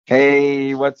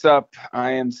Hey, what's up?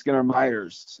 I am Skinner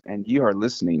Myers, and you are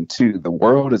listening to the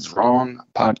World is Wrong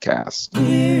podcast.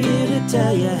 We're here to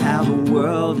tell you how the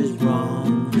world is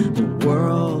wrong. The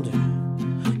world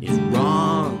is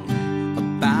wrong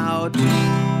about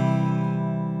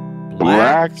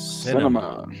Black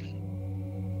cinema.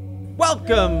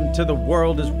 Welcome to The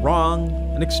World is Wrong,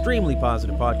 an extremely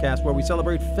positive podcast where we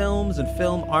celebrate films and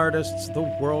film artists the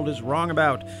world is wrong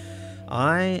about.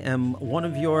 I am one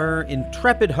of your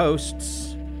intrepid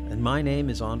hosts, and my name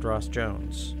is Andros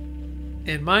Jones.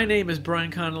 And my name is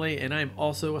Brian Connolly, and I am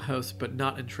also a host, but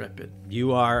not intrepid.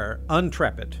 You are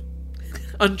untrepid.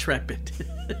 Untrepid.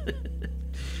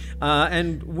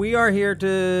 And we are here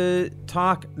to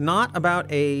talk not about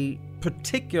a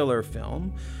particular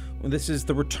film. This is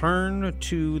the return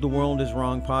to the World is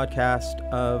Wrong podcast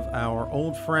of our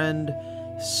old friend,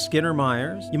 Skinner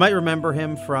Myers. You might remember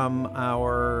him from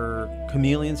our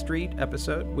Chameleon Street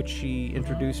episode, which he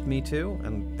introduced me to,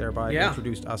 and thereby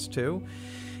introduced us to.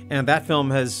 And that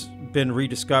film has been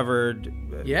rediscovered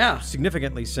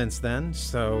significantly since then.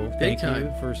 So thank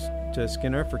you to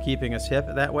Skinner for keeping us hip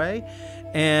that way.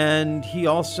 And he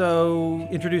also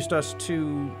introduced us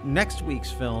to next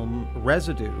week's film,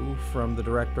 Residue, from the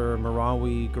director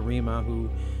Merawi Garima,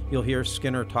 who you'll hear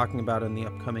Skinner talking about in the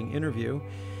upcoming interview.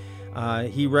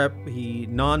 He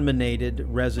nominated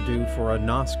Residue for an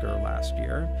Oscar last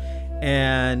year.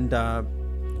 And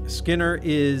Skinner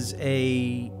is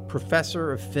a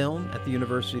professor of film at the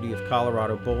University of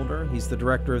Colorado Boulder. He's the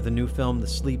director of the new film, The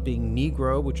Sleeping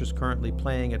Negro, which is currently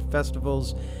playing at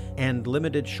festivals and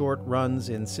limited short runs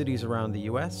in cities around the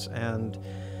U.S. And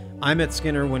I met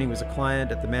Skinner when he was a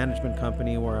client at the management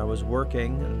company where I was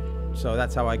working. And so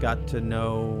that's how I got to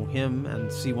know him and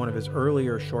see one of his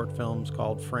earlier short films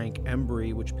called Frank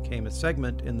Embry, which became a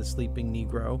segment in The Sleeping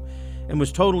Negro, and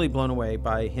was totally blown away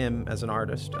by him as an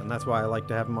artist. And that's why I like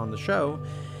to have him on the show.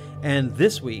 And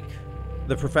this week,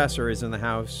 the professor is in the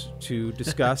house to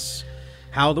discuss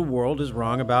how the world is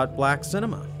wrong about black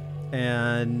cinema.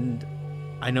 And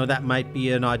I know that might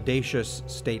be an audacious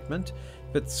statement,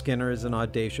 but Skinner is an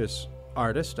audacious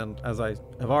artist. And as I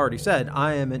have already said,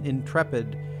 I am an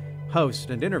intrepid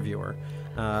host and interviewer.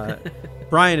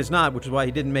 Brian is not, which is why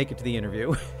he didn't make it to the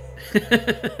interview.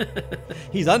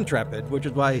 He's untrepid, which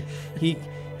is why he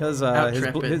has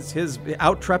his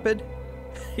outrepid.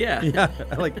 Yeah.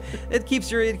 Like it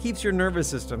keeps your nervous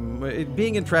system.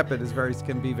 Being intrepid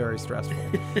can be very stressful.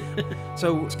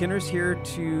 So Skinner's here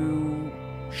to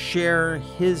share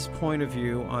his point of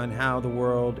view on how the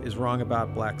world is wrong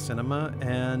about black cinema,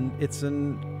 and it's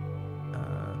an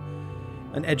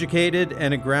educated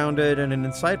and a grounded and an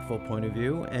insightful point of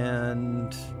view,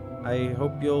 and I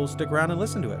hope you'll stick around and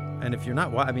listen to it. And if you're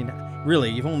not, well, I mean, really,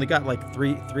 you've only got like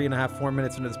 4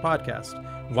 minutes into this podcast.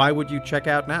 Why would you check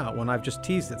out now when I've just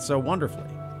teased it so wonderfully?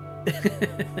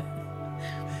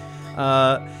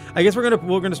 I guess we're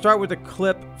gonna start with a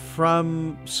clip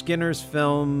from Skinner's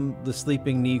film, The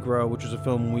Sleeping Negro, which is a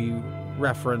film we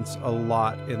reference a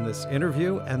lot in this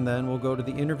interview, and then we'll go to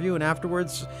the interview, and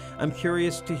afterwards, I'm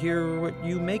curious to hear what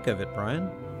you make of it,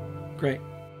 Brian. Great.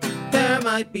 There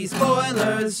might be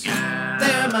spoilers.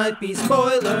 There might be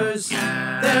spoilers.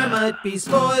 There might be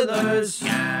spoilers.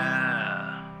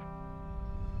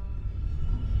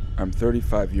 I'm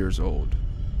 35 years old.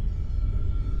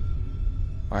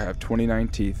 I have 29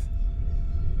 teeth,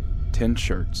 10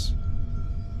 shirts,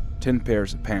 10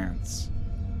 pairs of pants,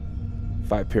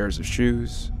 5 pairs of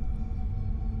shoes,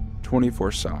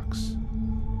 24 socks,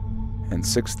 and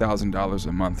 $6,000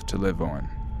 a month to live on.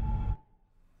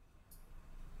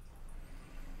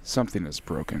 Something is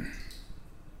broken.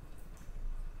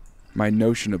 My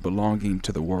notion of belonging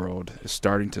to the world is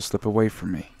starting to slip away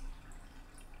from me.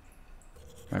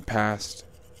 My past,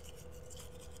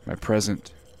 my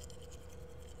present,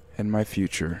 and my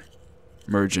future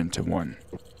merge into one.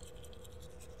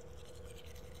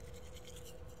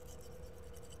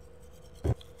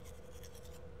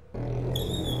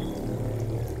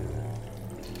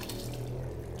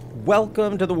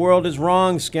 Welcome to The World is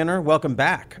Wrong, Skinner. Welcome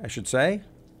back, I should say.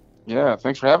 Yeah,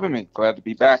 thanks for having me. Glad to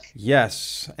be back.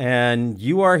 Yes, and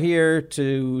you are here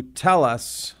to tell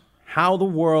us how the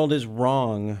world is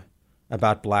wrong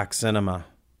about black cinema.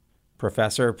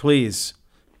 Professor, please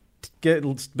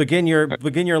begin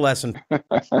your lesson.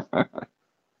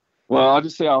 Well, I'll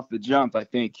just say off the jump, I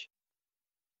think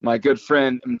my good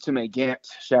friend Mtume Gant,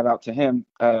 shout out to him.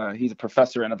 He's a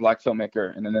professor and a black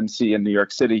filmmaker and an MC in New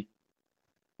York City.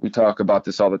 We talk about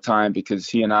this all the time because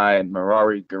he and I and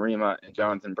Merawi Garima and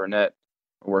Jonathan Burnett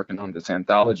are working on this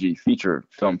anthology feature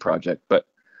film project. But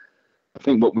I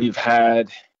think what we've had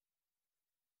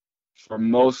for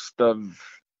most of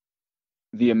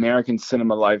the American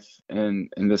cinema life in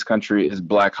this country is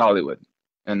Black Hollywood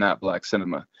and not Black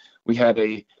cinema. We had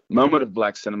a moment of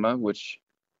Black cinema, which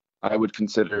I would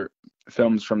consider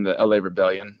films from the LA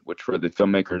Rebellion, which were the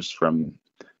filmmakers from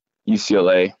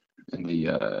UCLA in the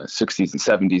 60s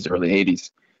and 70s, early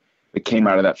 80s, that came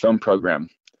out of that film program.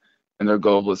 And their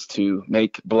goal was to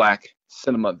make Black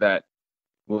cinema that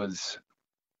was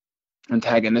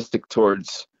antagonistic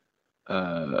towards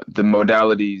the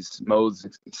modes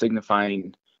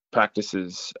signifying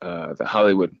practices that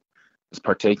Hollywood was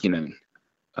partaking in,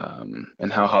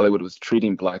 and how Hollywood was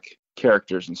treating Black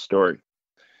characters and story.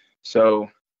 So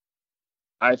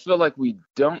I feel like we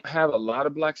don't have a lot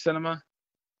of Black cinema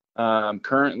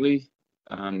currently.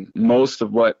 Most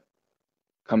of what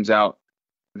comes out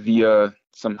via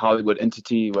some Hollywood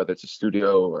entity, whether it's a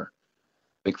studio or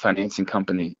big financing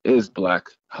company, is Black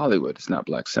Hollywood. It's not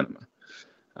Black cinema.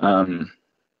 And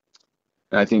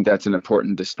I think that's an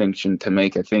important distinction to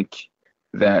make. I think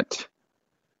that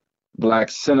Black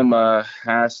cinema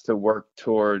has to work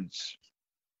towards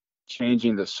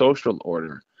changing the social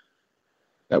order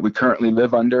that we currently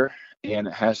live under, and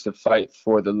it has to fight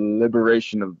for the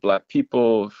liberation of Black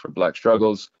people, for Black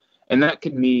struggles. And that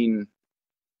could mean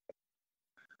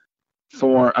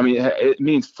form. I mean, it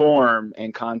means form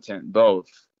and content both.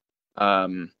 I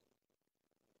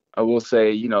will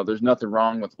say, there's nothing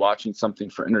wrong with watching something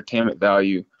for entertainment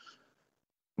value,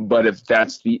 but if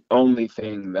that's the only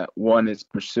thing that one is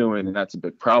pursuing, then that's a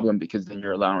big problem, because then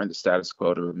you're allowing the status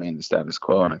quo to remain the status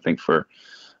quo. And I think for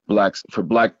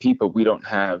Black people, we don't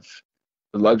have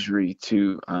the luxury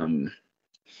to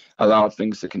allow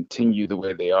things to continue the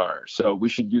way they are. So we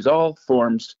should use all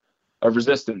forms of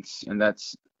resistance, and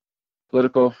that's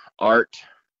political, art,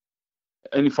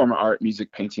 any form of art,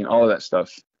 music, painting, all of that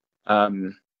stuff,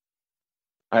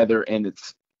 either in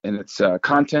its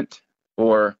content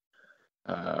or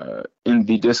in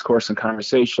the discourse and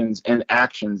conversations and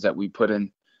actions that we put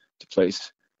into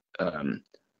place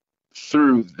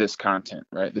through this content,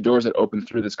 right? The doors that open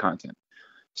through this content.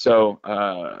 So,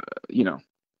 I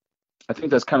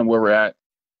think that's kind of where we're at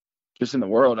just in the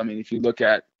world. I mean, if you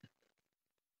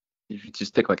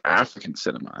just take like African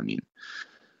cinema, I mean,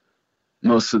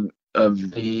 most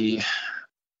of the,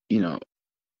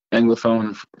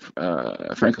 Anglophone,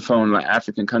 Francophone, like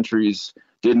African countries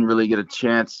didn't really get a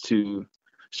chance to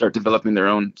start developing their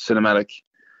own cinematic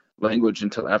language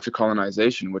until after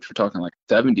colonization, which we're talking like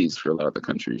 70s for a lot of the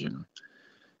countries,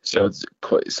 So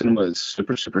cinema is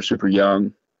super, super, super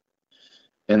young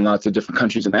in lots of different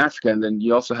countries in Africa. And then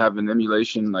you also have an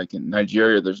emulation, like in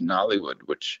Nigeria, there's Nollywood,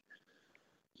 which,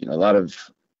 a lot of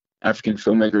African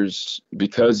filmmakers,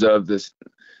 because of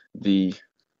the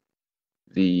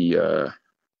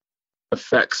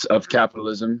effects of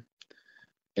capitalism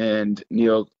and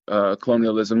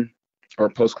neo-colonialism or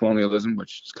post-colonialism,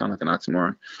 which is kind of like an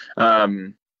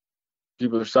oxymoron,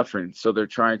 people are suffering. So they're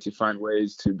trying to find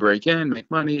ways to break in, make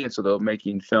money. And so they're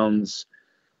making films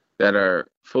that are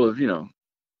full of,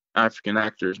 African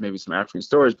actors, maybe some African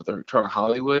stories, but they're trying to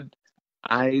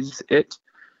Hollywood-ize it.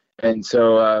 And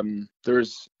so there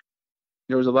was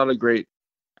a lot of great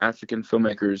African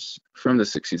filmmakers from the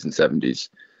 60s and 70s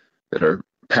that are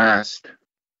past,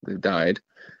 they died,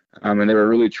 and they were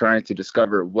really trying to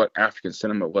discover what African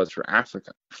cinema was for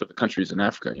Africa, for the countries in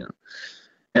Africa,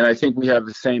 And I think we have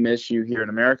the same issue here in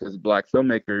America as Black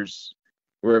filmmakers.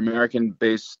 We're American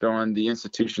based on the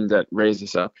institutions that raise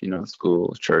us up,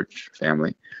 school, church,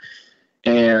 family.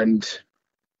 And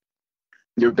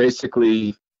you're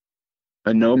basically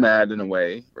a nomad in a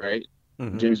way, right?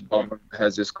 Mm-hmm. James Baldwin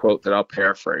has this quote that I'll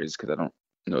paraphrase because I don't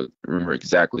remember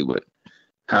exactly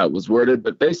how it was worded,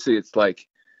 but basically it's like,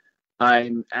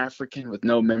 I'm African with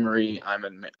no memory. I'm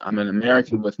an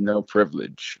American with no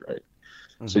privilege, right?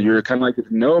 Mm-hmm. So you're kind of like a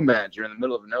nomad. You're in the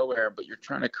middle of nowhere, but you're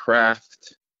trying to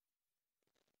craft.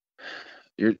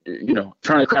 You're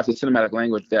trying to craft a cinematic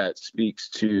language that speaks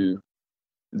to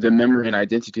the memory and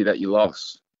identity that you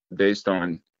lost based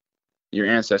on your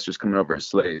ancestors coming over as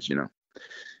slaves,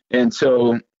 And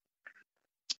so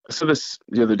this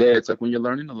the other day, it's like when you're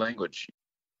learning a language,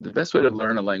 the best way to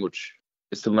learn a language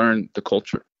is to learn the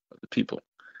culture of the people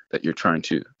that you're trying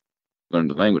to learn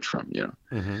the language from,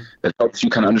 Mm-hmm. That helps you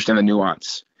kind of understand the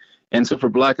nuance. And so for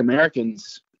Black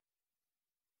Americans,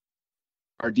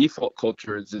 our default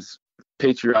culture is this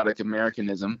patriotic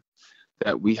Americanism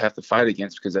that we have to fight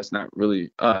against because that's not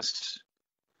really us.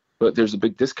 But there's a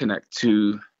big disconnect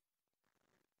to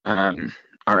our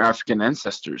African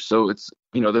ancestors. So it's,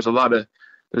 there's a lot of,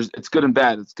 it's good and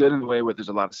bad. It's good in a way where there's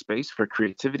a lot of space for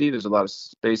creativity. There's a lot of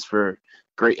space for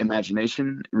great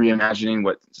imagination, reimagining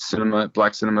what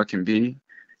Black cinema can be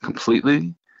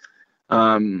completely.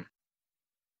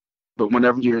 But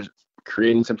whenever you're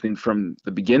creating something from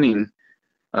the beginning,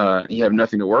 you have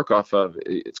nothing to work off of,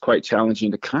 it's quite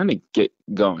challenging to kind of get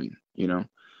going, you know.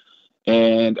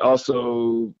 And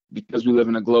also, because we live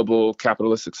in a global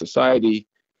capitalistic society,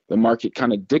 the market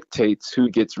kind of dictates who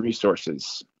gets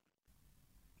resources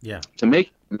to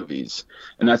make movies.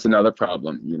 And that's another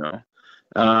problem, you know.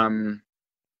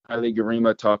 Haile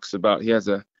Gerima talks about, he has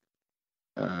a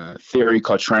theory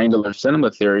called triangular cinema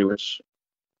theory, which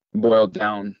boiled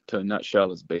down to a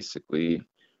nutshell is basically,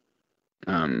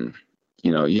 you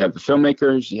know, you have the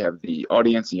filmmakers, you have the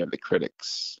audience, and you have the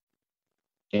critics.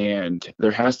 And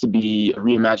there has to be a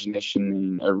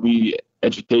reimagination, a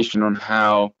re-education on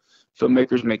how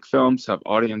filmmakers make films, how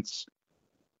audience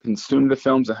consume the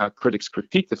films, and how critics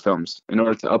critique the films in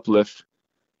order to uplift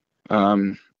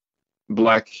the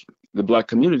black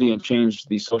community and change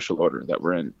the social order that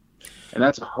we're in. And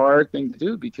that's a hard thing to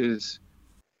do because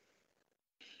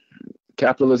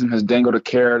capitalism has dangled a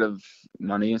carrot of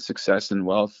money and success and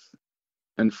wealth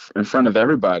in front of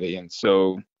everybody. And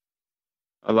so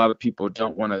a lot of people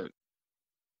don't want to,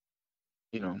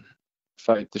 you know,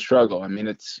 fight the struggle. I mean,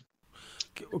 it's...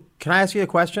 Can I ask you a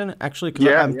question? Actually,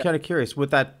 because I'm kind of curious with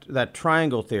that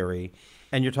triangle theory,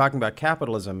 and you're talking about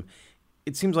capitalism.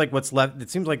 It seems like what's left.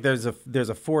 It seems like there's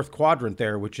a fourth quadrant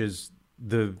there, which is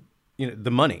the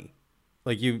money.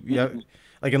 Like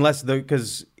like unless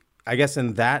because I guess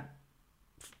in that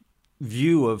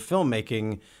view of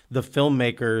filmmaking, the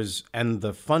filmmakers and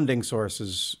the funding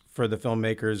sources for the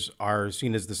filmmakers are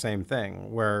seen as the same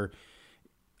thing. Where,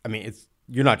 I mean,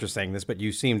 you're not just saying this, but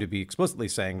you seem to be explicitly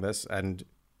saying this, and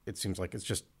it seems like it's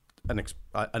just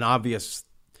an obvious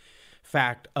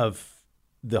fact of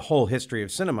the whole history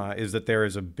of cinema is that there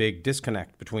is a big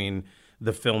disconnect between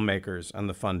the filmmakers and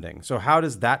the funding. So how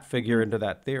does that figure into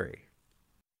that theory?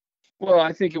 Well,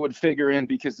 I think it would figure in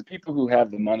because the people who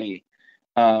have the money,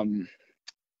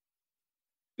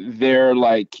 they're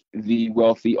like the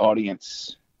wealthy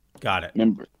audience. Got it.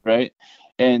 Member, right?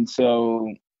 And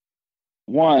so,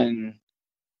 one,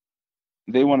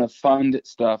 they want to fund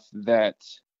stuff that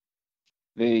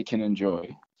they can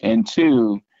enjoy. And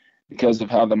two, because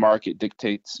of how the market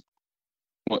dictates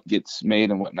what gets made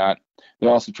and whatnot,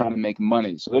 they're also trying to make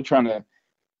money. So they're trying to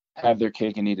have their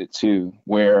cake and eat it too,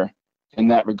 where in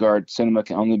that regard, cinema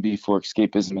can only be for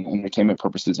escapism and entertainment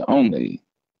purposes only.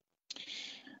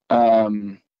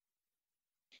 And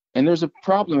there's a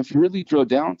problem if you really drill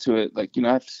down to it. Like, you know,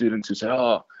 I have students who say,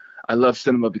 oh, I love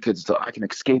cinema because I can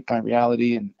escape my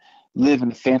reality and live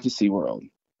in a fantasy world.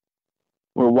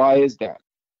 Well, why is that?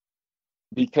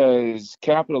 Because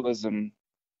capitalism,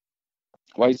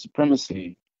 white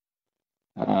supremacy,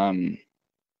 has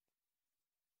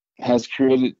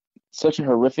created such a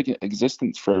horrific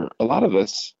existence for a lot of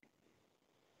us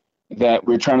that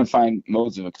we're trying to find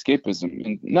modes of escapism,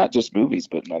 and not just movies,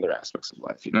 but in other aspects of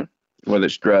life, you know, whether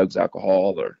it's drugs,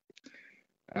 alcohol, or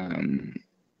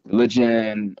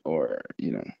religion, or,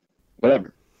 you know,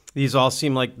 whatever. These all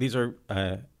seem like themes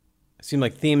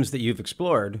that you've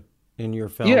explored in your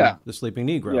film, The Sleeping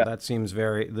Negro. Yeah. That seems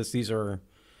these are,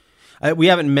 we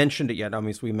haven't mentioned it yet.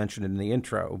 Obviously, we mentioned it in the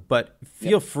intro, but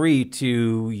feel free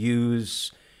to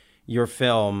use your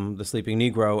film, The Sleeping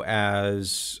Negro,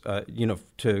 as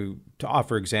to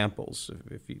offer examples.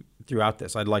 If you throughout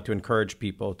this, I'd like to encourage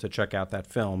people to check out that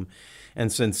film.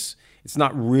 And since it's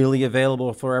not really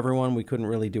available for everyone, we couldn't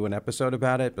really do an episode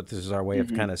about it, but this is our way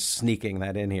of kind of sneaking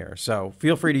that in here. So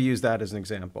feel free to use that as an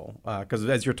example, because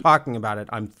as you're talking about it,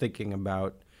 I'm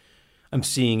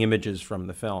seeing images from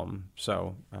the film.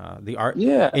 So the art,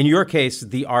 in your case,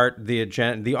 the art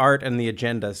and the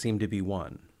agenda seem to be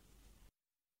one.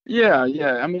 Yeah.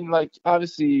 I mean, like,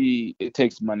 obviously it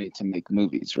takes money to make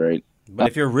movies, right? But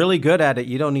if you're really good at it,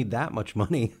 you don't need that much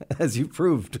money, as you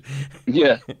proved.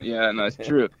 Yeah, no, it's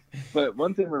true. But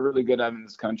one thing we're really good at in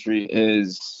this country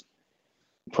is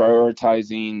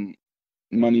prioritizing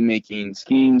money-making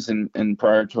schemes and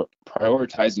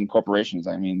prioritizing corporations.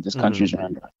 I mean, this country's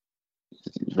run by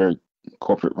a very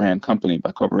corporate-ran company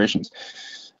by corporations.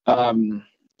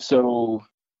 So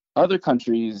other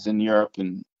countries in Europe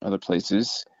and other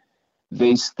places,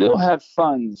 they still have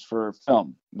funds for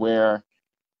film where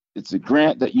it's a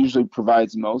grant that usually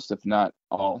provides most, if not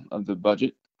all, of the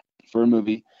budget for a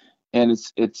movie, and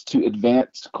it's to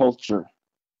advance culture,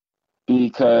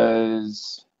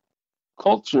 because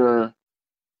culture,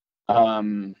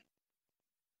 kind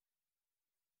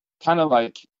of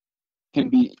like can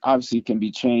be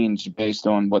changed based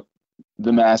on what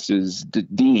the masses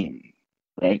deem,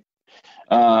 right?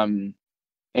 And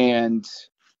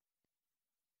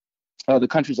the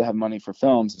countries that have money for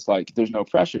films, it's like there's no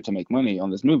pressure to make money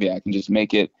on this movie. I can just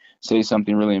make it, say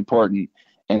something really important,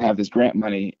 and have this grant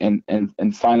money and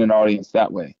find an audience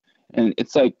that way. And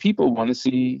it's like people want to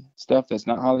see stuff that's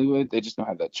not Hollywood. They just don't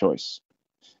have that choice.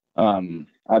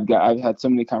 I've had so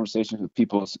many conversations with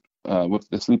people with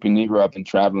the Sleeping Negro. I've been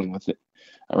traveling with it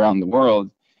around the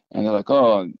world, and they're like,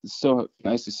 "Oh, it's so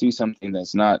nice to see something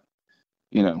that's not,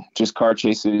 just car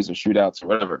chases or shootouts or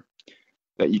whatever,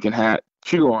 that you can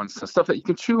chew on, stuff that you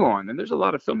can chew on." And there's a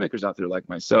lot of filmmakers out there like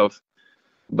myself,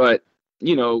 but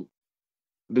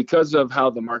because of how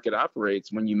the market operates,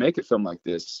 when you make a film like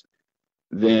this,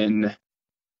 then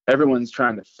everyone's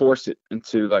trying to force it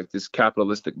into like this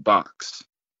capitalistic box.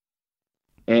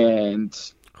 And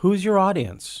who's your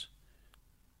audience?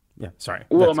 Yeah, sorry.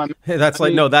 Well, that's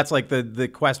like the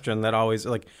question that always,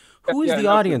 like, who is the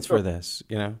audience for this?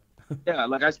 Yeah,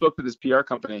 like I spoke to this PR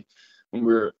company when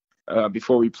we were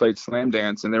before we played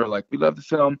Slamdance, and they were like, "We love the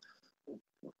film.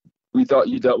 We thought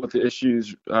you dealt with the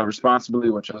issues responsibly,"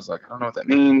 which I was like, I don't know what that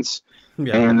means.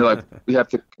 Yeah. And they're like, we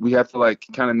have to like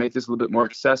kind of make this a little bit more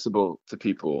accessible to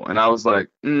people. And I was like,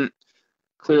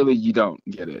 clearly you don't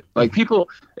get it. Like people,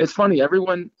 it's funny.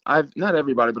 Not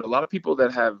everybody, but a lot of people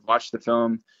that have watched the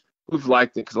film who've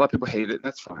liked it, because a lot of people hate it.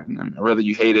 That's fine. I'd rather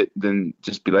you hate it than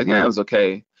just be like, yeah, it was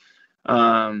okay.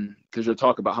 Because you'll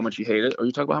talk about how much you hate it, or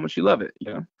you talk about how much you love it,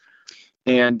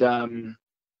 And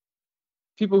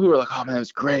people who are like, oh man,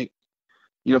 it's great.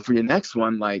 For your next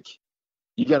one, like,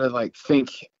 you got to like think,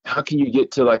 how can you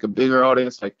get to like a bigger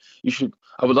audience? Like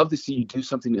I would love to see you do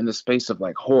something in the space of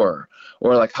like horror,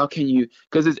 or like, how can you,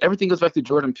 because everything goes back to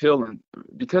Jordan Peele. And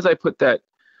because I put that,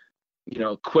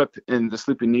 quip in The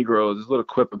Sleeping Negro, this little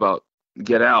quip about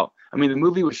Get Out. I mean, the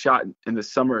movie was shot in the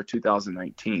summer of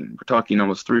 2019. We're talking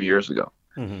almost 3 years ago.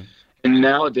 Mm-hmm. And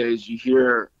nowadays you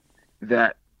hear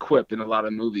that quip in a lot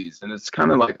of movies, and it's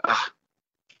kind of like,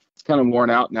 it's kind of worn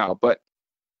out now. But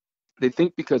they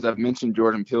think because I've mentioned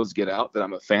Jordan Peele's Get Out that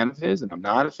I'm a fan of his, and I'm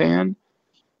not a fan.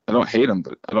 I don't hate him,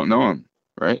 but I don't know him,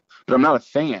 right? But I'm not a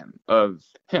fan of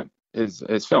him, his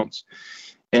films.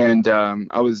 And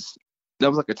that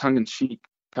was like a tongue-in-cheek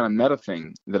kind of meta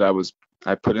thing that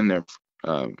I put in there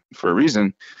for a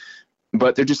reason.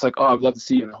 But they're just like, oh, I'd love to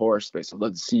see you in the horror space. I'd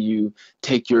love to see you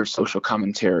take your social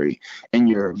commentary and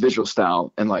your visual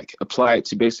style and like apply it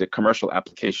to basic commercial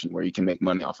application where you can make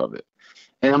money off of it.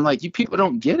 And I'm like, you people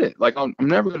don't get it. Like, I'm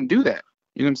never going to do that.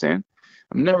 You know what I'm saying?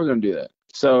 I'm never going to do that.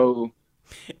 So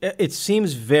it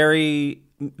seems very,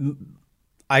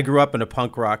 I grew up in a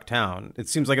punk rock town. It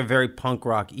seems like a very punk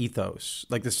rock ethos,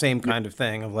 like the same kind of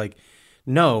thing of like,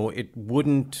 no, it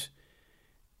wouldn't,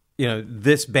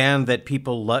 this band that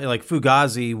people like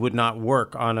Fugazi would not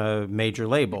work on a major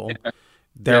label.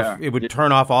 It would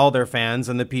turn off all their fans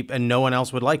and and no one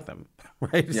else would like them.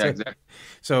 Right. Yeah, exactly.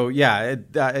 So yeah,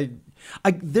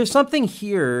 there's something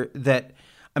here that,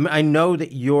 I know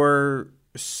that your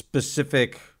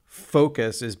specific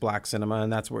focus is Black cinema,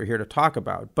 and that's what we're here to talk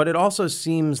about. But it also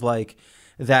seems like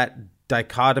that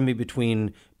dichotomy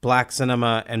between Black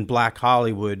cinema and Black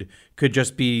Hollywood could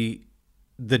just be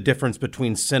the difference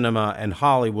between cinema and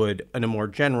Hollywood in a more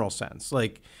general sense.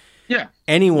 Like,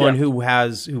 anyone who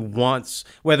wants,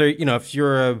 whether, if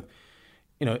you're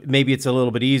maybe it's a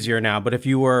little bit easier now, but if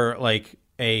you were like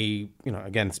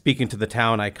again, speaking to the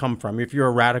town I come from, if you're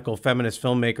a radical feminist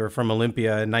filmmaker from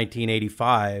Olympia in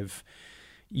 1985,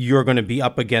 you're going to be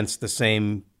up against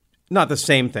not the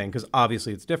same thing, because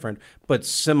obviously it's different, but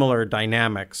similar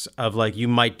dynamics of like, you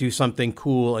might do something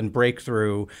cool and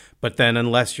breakthrough, but then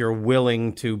unless you're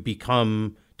willing to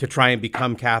try and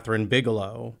become Catherine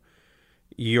Bigelow,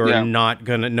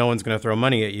 no one's going to throw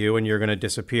money at you, and you're going to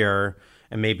disappear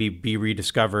and maybe be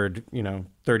rediscovered,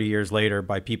 30 years later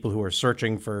by people who are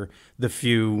searching for the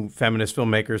few feminist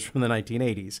filmmakers from the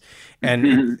 1980s. And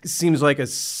it seems like a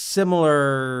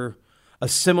similar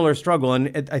struggle.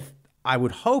 And I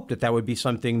would hope that would be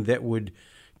something that would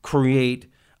create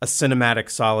a cinematic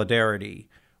solidarity,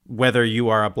 whether you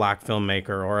are a Black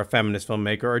filmmaker or a feminist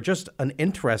filmmaker or just an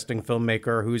interesting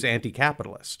filmmaker who's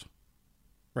anti-capitalist,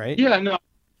 right? Yeah, no,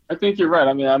 I think you're right.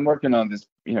 I mean, I'm working on this,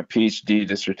 PhD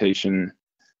dissertation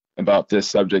about this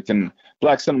subject, and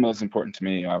Black cinema is important to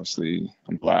me. Obviously,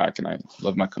 I'm Black and I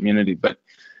love my community, but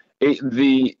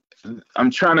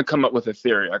I'm trying to come up with a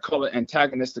theory. I call it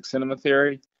antagonistic cinema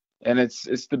theory, and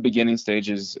it's the beginning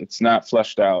stages. It's not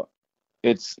fleshed out.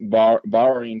 It's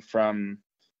borrowing from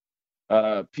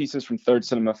pieces from third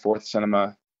cinema, fourth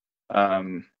cinema.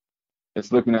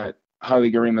 It's looking at Haile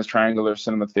Garima's triangular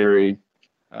cinema theory,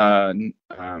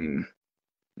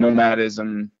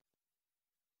 nomadism.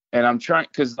 And I'm trying,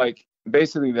 because like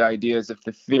basically the idea is if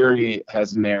the theory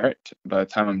has merit by the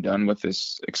time I'm done with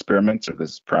this experiment or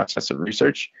this process of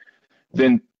research,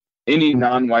 then any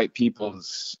non-white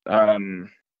people's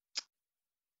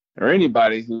or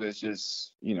anybody who is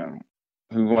just,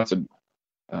 who wants a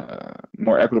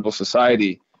more equitable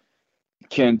society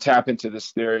can tap into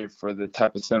this theory for the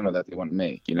type of cinema that they want to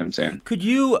make. You know what I'm saying? Could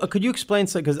you explain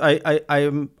something? Because I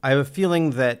have a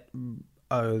feeling that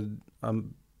a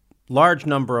large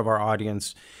number of our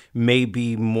audience may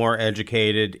be more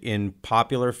educated in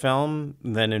popular film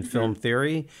than in film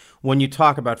theory. When you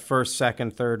talk about first,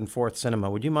 second, third, and fourth cinema,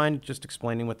 would you mind just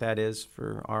explaining what that is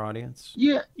for our audience?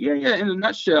 Yeah. In a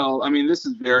nutshell, I mean, this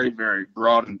is very, very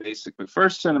broad and basic. But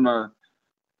first cinema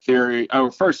theory,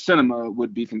 or first cinema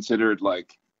would be considered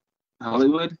like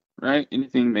Hollywood, right?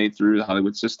 Anything made through the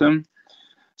Hollywood system.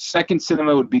 Second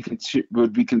cinema would be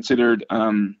considered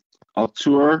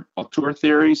auteur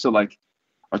theory. So like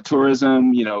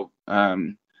auteurism,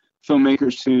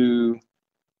 filmmakers who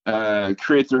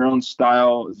create their own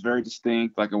style is very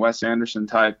distinct, like a Wes Anderson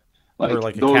type, or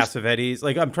like a Cassavetes.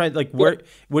 Like I'm trying, like where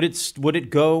would it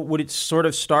sort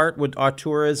of start? Would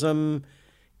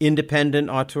independent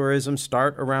auteurism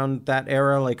start around that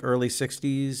era, like early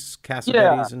 '60s,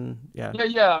 Cassavetes Yeah.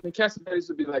 I mean, Cassavetes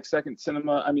would be like second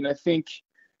cinema. I mean, I think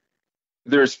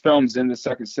there's films in the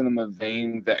second cinema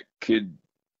vein that could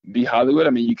be Hollywood. I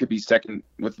mean, you could be second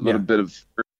with a little bit of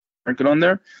sprinkle on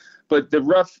there, but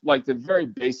the very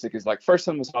basic is like first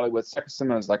cinema is Hollywood, second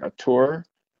cinema is like auteur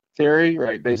theory,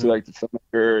 right? Basically, like the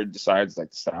filmmaker decides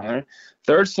like the style.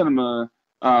 Third cinema,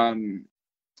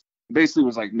 basically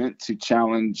was like meant to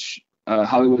challenge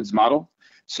Hollywood's model.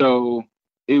 So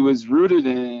it was rooted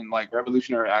in like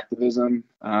revolutionary activism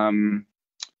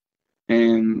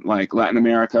in like Latin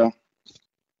America,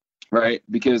 right?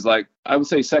 Because like I would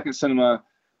say second cinema,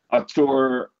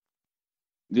 the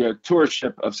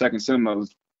auteurship of second cinema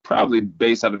was probably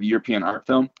based out of European art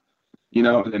film,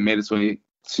 that made its way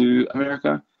to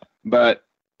America. But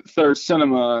third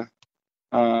cinema,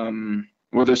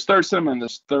 there's third cinema and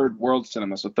there's third world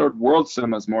cinema. So third world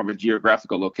cinema is more of a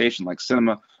geographical location, like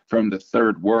cinema from the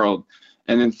third world.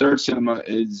 And then third cinema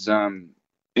is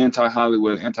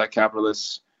anti-Hollywood,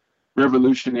 anti-capitalist,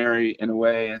 revolutionary in a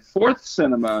way. And fourth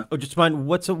cinema. Oh, just mind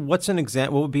what's an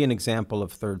example? What would be an example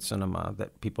of third cinema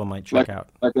that people might check out?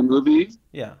 Like a movie?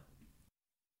 Yeah.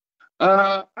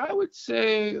 I would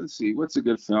say, let's see, what's a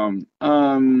good film?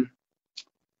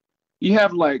 You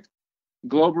have like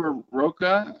Glauber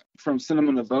Rocha from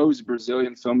Cinema Novo, who's a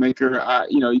Brazilian filmmaker.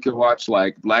 You could watch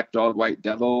like Black Dog, White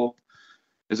Devil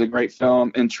is a great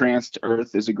film. Entranced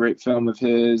Earth is a great film of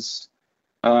his.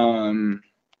 I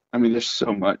mean, there's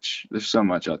so much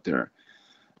out there.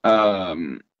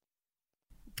 Well,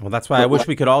 that's why I wish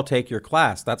we could all take your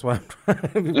class. That's why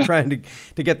I'm trying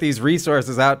to get these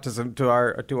resources out to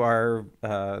our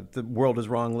the World is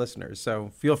Wrong listeners. So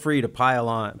feel free to pile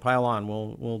on.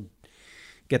 We'll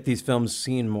get these films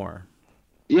seen more.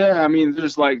 Yeah, I mean,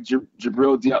 there's like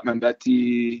Djibril Diop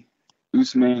Mambéty,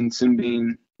 Ousmane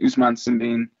Simbine.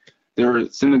 They're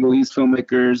Senegalese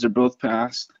filmmakers. They're both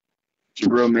passed.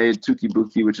 Djibril made Tuki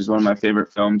Buki, which is one of my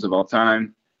favorite films of all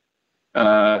time.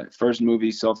 First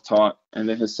movie, self-taught, and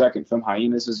then his second film,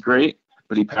 Hyenas, is great,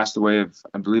 but he passed away of,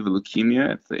 I believe, of leukemia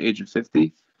at the age of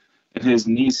 50. And his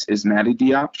niece is Maddie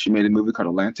Diop. She made a movie called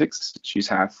Atlantics. She's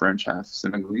half French, half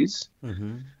Senegalese.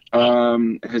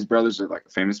 His brothers are like a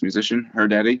famous musician, her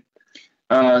daddy.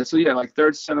 So yeah, like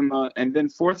third cinema, and then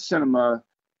fourth cinema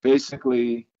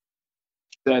basically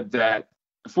said that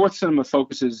fourth cinema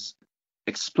focuses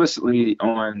explicitly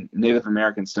on Native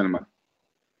American cinema.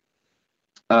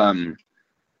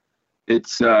 They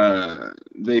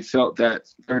felt that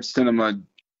third cinema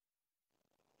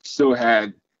still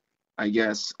had, I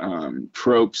guess,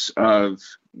 tropes of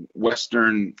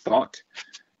Western thought,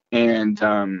 and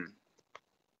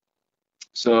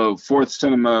so fourth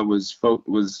cinema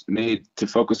was made to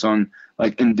focus on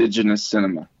like indigenous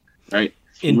cinema, right?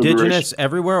 Indigenous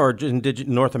everywhere, or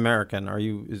North American?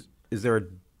 Is there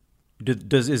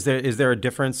a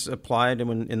difference applied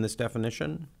in this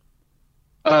definition?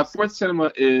 Fourth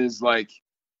cinema is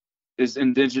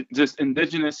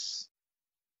indigenous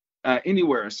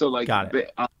anywhere. So like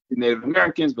Native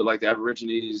Americans, but like the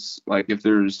Aborigines, like if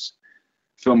there's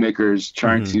filmmakers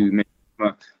trying to make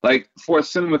like fourth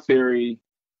cinema theory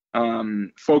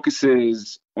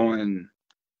focuses on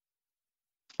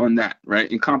that,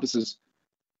 right? Encompasses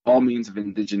all means of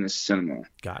indigenous cinema.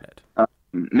 Got it.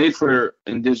 Made for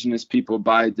indigenous people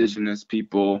by indigenous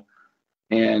people,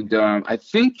 and I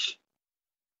think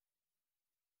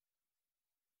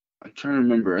I'm trying to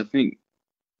remember. I think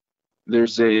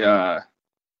there's I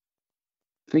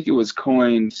think it was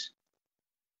coined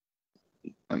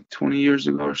like 20 years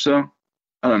ago or so.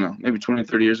 I don't know, maybe 20,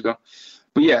 30 years ago.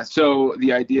 But yeah, so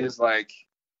the idea is like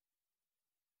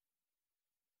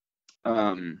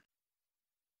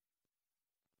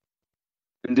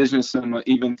indigenous cinema,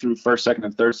 even through first, second,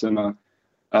 and third cinema,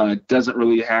 doesn't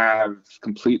really have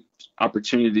complete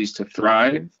opportunities to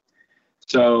thrive.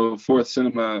 So fourth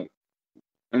cinema,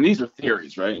 and these are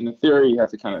theories, right? In the theory, you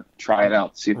have to kind of try it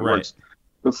out, see if it works.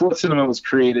 But fourth cinema was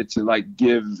created to like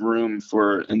give room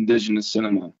for indigenous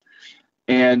cinema.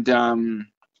 And,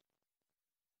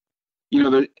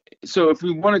 so if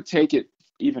we want to take it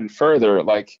even further,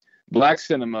 like black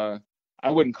cinema, I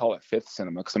wouldn't call it fifth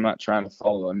cinema because I'm not trying to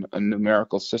follow a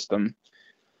numerical system.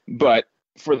 But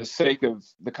for the sake of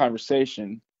the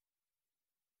conversation,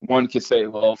 one could say,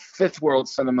 well, fifth world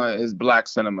cinema is black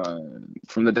cinema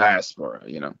from the diaspora,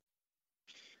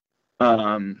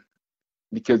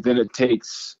 because then it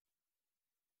takes,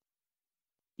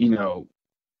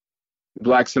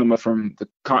 black cinema from the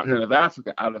continent of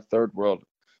Africa out of third world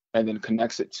and then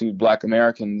connects it to black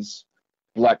Americans,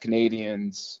 black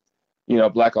Canadians,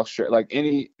 black Australia, like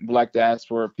any black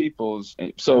diaspora peoples.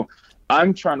 So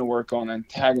I'm trying to work on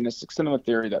antagonistic cinema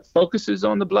theory that focuses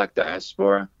on the black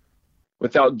diaspora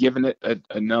without giving it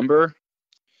a number,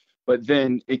 but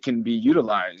then it can be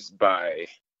utilized by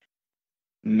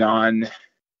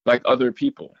other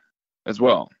people as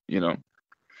well,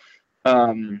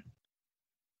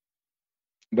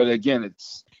 But again,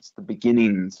 it's the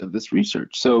beginnings of this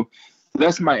research. So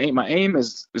that's my aim. My aim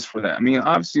is for that. I mean,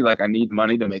 obviously, like I need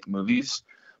money to make movies,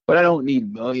 but I don't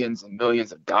need millions and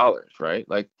millions of dollars, right?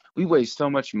 Like we waste so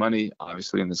much money,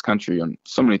 obviously, in this country on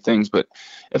so many things. But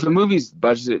if a movie's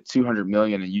budgeted $200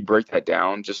 million and you break that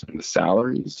down just from the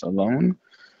salaries alone,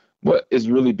 what is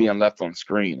really being left on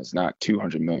screen is not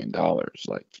 $200 million.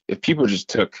 Like if people just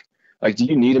took, like, do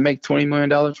you need to make $20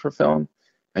 million per film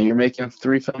and you're making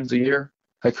 3 films a year?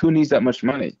 Like who needs that much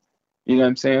money? You know what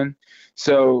I'm saying?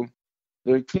 So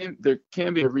there can be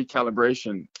a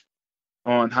recalibration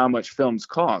on how much films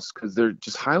cost because they're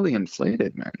just highly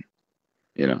inflated, man.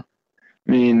 I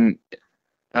mean,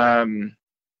 I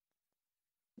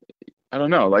don't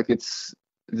know. Like it's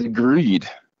the greed.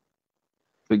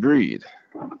 The greed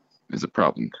is a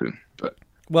problem too. But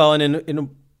well, and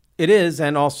it is,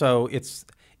 and also it's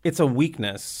a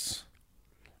weakness.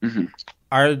 Mm-hmm.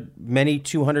 Are many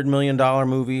 $200 million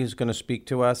movies going to speak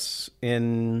to us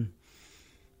in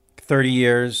 30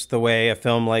 years the way a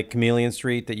film like Chameleon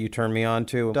Street that you turned me on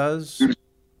to does?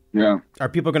 Yeah. Are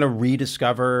people going to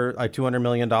rediscover a $200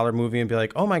 million movie and be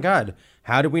like, oh my God,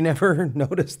 how did we never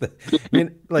notice that? I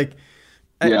mean, like,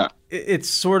 yeah. It's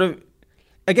sort of,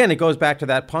 again, it goes back to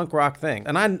that punk rock thing.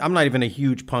 And I'm not even a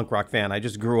huge punk rock fan. I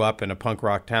just grew up in a punk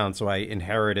rock town, so I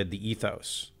inherited the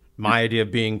ethos. My idea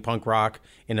of being punk rock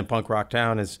in a punk rock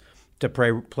town is to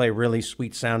play really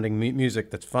sweet sounding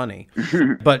music that's funny.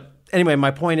 But anyway,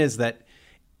 my point is that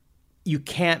you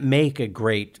can't make a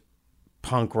great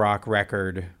punk rock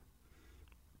record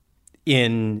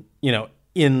inside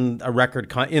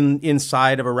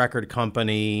of a record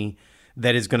company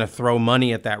that is going to throw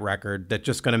money at that record that's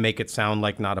just going to make it sound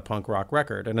like not a punk rock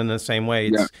record. And in the same way,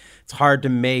 it's hard to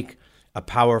make a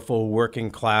powerful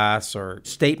working class or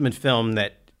statement film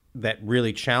that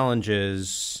really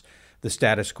challenges the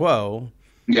status quo.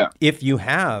 Yeah. If you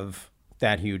have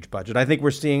that huge budget. I think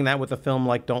we're seeing that with a film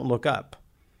like Don't Look Up.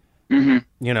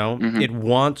 Mm-hmm. Mm-hmm. It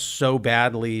wants so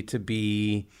badly to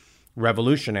be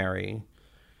revolutionary.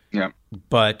 Yeah.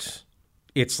 But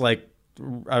it's like,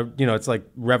 it's like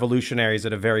revolutionaries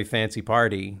at a very fancy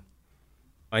party.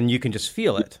 And you can just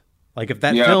feel it. Like if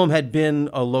that film had been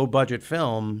a low budget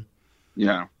film,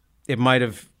 it might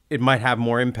have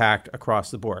more impact across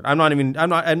the board. I'm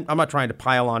not trying to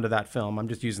pile onto that film. I'm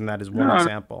just using that as one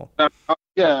example.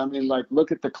 Yeah, I mean, like,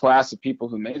 look at the class of people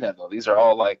who made that, though. These are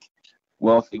all, like,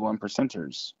 wealthy one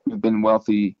percenters who've been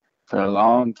wealthy for a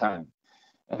long time.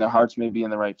 And their hearts may be in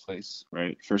the right place,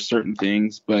 right, for certain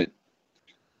things, but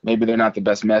maybe they're not the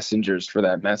best messengers for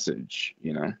that message,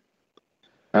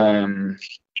 And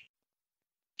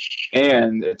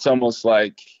it's almost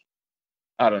like,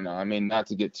 I don't know. I mean, not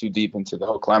to get too deep into the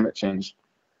whole climate change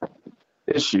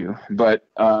issue, but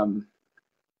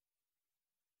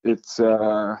it's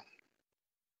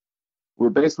we're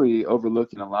basically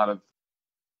overlooking a lot of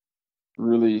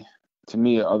really, to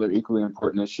me, other equally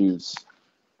important issues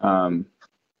that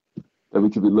we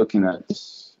could be looking at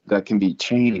that can be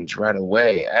changed right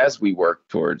away as we work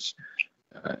towards,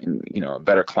 a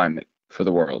better climate for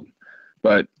the world.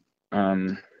 But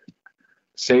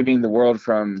saving the world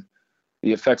from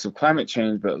the effects of climate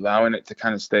change, but allowing it to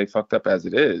kind of stay fucked up as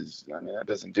it is. I mean, that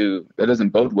doesn't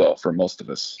bode well for most of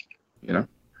us, Yeah.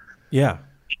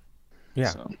 Yeah.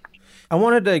 So. I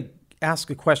wanted to ask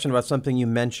a question about something you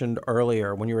mentioned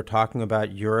earlier when you were talking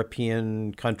about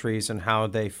European countries and how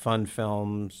they fund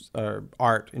films,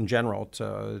 art in general,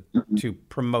 to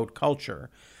promote culture.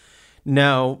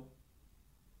 Now,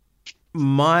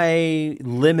 my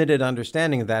limited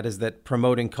understanding of that is that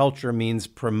promoting culture means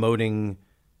promoting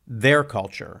their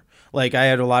culture. Like, I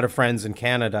had a lot of friends in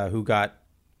Canada who got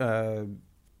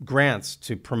grants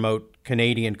to promote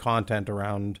Canadian content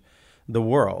around the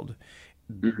world.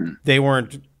 They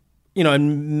weren't,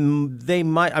 and they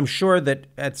might, I'm sure that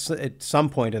at some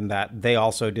point in that, they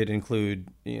also did include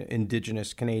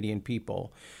Indigenous Canadian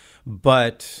people.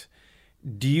 But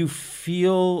do you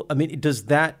feel,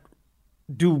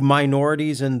 do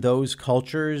minorities in those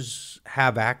cultures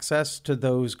have access to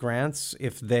those grants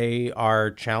if they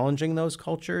are challenging those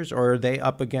cultures, or are they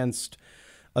up against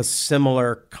a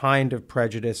similar kind of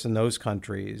prejudice in those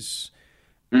countries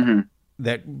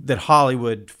that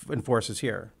Hollywood enforces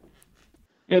here?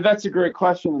 Yeah, that's a great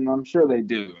question, and I'm sure they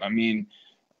do. I mean,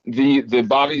 the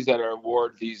bodies that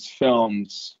award these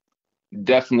films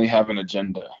definitely have an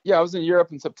agenda. Yeah, I was in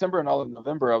Europe in September, and all of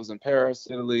November I was in Paris,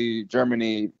 Italy,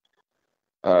 Germany.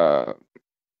 I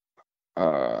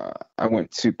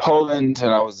went to Poland,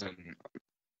 and I was in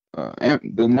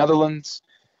the Netherlands,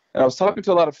 and I was talking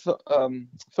to a lot of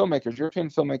filmmakers, European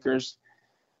filmmakers,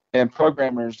 and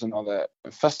programmers, and all that,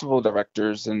 festival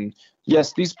directors. And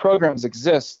yes, these programs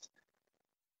exist,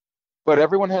 but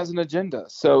everyone has an agenda.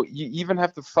 So you even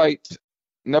have to fight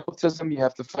nepotism. You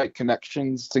have to fight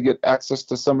connections to get access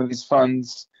to some of these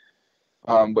funds.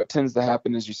 What tends to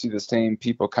happen is you see the same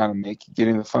people kind of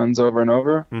getting the funds over and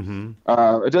over.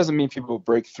 It doesn't mean people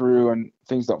break through and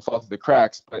things don't fall through the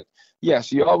cracks. But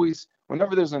yes, you always,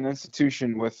 whenever there's an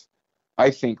institution with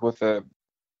a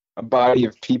body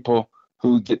of people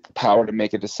who get the power to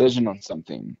make a decision on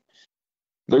something,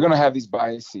 they're going to have these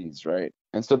biases, right?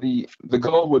 And so the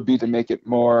goal would be to make it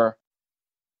more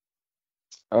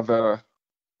of a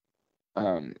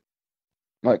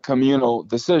like communal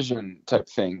decision type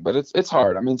thing, but it's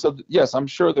hard. I mean, so yes, I'm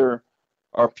sure there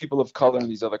are people of color in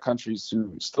these other countries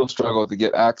who still struggle to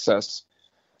get access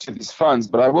to these funds.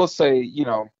 But I will say,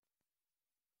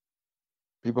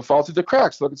 people fall through the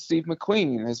cracks. Look at Steve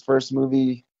McQueen, his first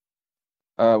movie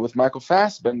with Michael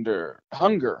Fassbender,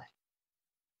 Hunger,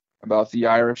 about the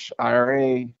Irish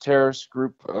IRA terrorist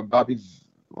group, Bobby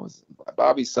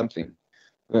something,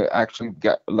 that actually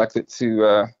got elected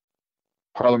to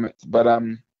Parliament, but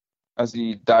as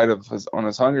he died on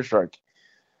his hunger strike.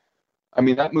 I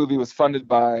mean, that movie was funded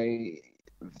by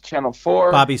Channel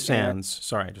 4. Bobby Sands.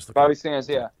 Sorry, just Bobby Sands.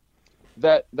 Yeah,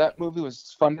 that movie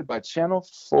was funded by Channel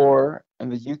 4 in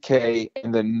the UK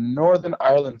and the Northern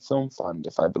Ireland Film Fund,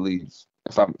 if I'm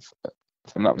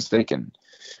not mistaken.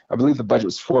 I believe the budget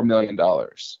was $4 million.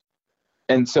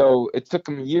 And so it took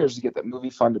him years to get that movie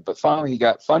funded, but finally he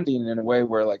got funding in a way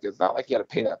where, like, it's not like he had to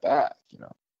pay that back,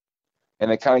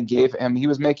 And it kind of gave him, he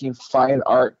was making fine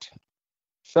art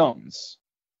films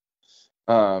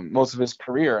most of his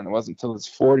career, and it wasn't until his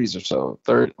 40s or so,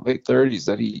 late 30s,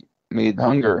 that he made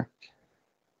Hunger.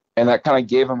 And that kind of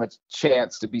gave him a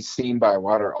chance to be seen by a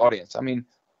wider audience. I mean,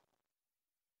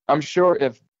 I'm sure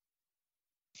if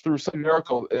through some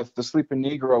miracle, if The Sleeping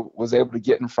Negro was able to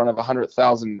get in front of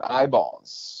 100,000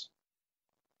 eyeballs,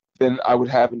 then I would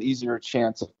have an easier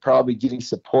chance of probably getting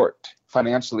support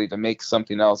financially to make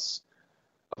something else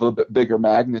a little bit bigger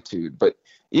magnitude. But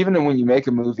even when you make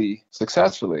a movie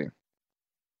successfully,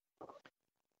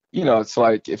 it's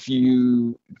like if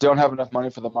you don't have enough money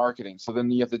for the marketing, so then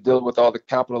you have to deal with all the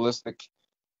capitalistic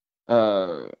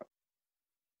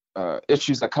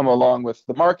issues that come along with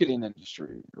the marketing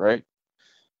industry, right?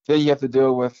 Then you have to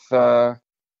deal with PR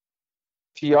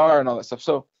and all that stuff.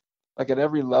 So, like, at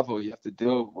every level, you have to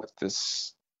deal with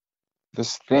this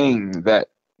thing that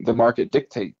the market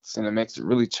dictates, and it makes it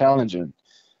really challenging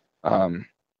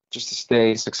just to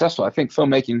stay successful. I think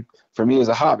filmmaking for me is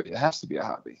a hobby. It has to be a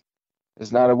hobby.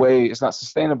 It's not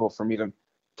sustainable for me to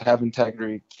have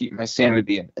integrity, keep my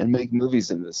sanity, and make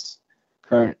movies in this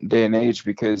current day and age,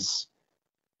 because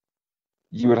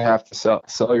you would have to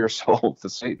sell your soul to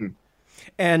Satan.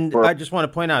 And I just want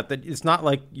to point out that it's not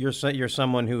like you're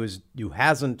someone who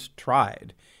hasn't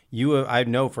tried. I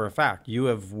know for a fact you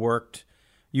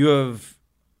have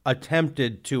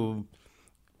attempted to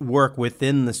work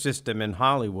within the system in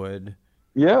Hollywood.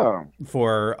 Yeah.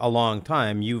 For a long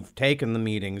time. You've taken the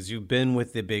meetings, you've been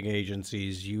with the big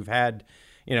agencies, you've had,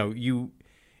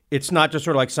 it's not just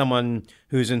sort of like someone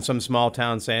who's in some small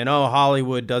town saying, "Oh,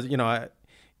 Hollywood does,"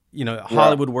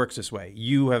 Hollywood works this way.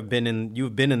 You've been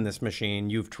in this machine.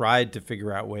 You've tried to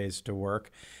figure out ways to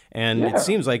work, and it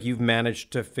seems like you've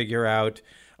managed to figure out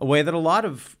a way that a lot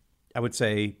of, I would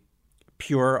say,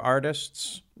 pure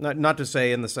artists. Not to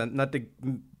say in the sense, not to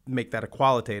make that a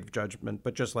qualitative judgment,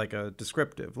 but just like a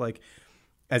descriptive. Like,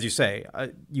 as you say,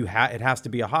 it has to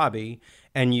be a hobby,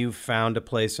 and you've found a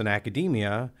place in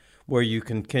academia where you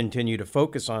can continue to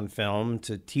focus on film,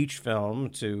 to teach film,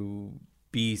 to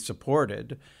be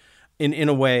supported in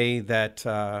a way that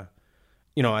I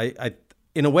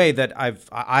in a way that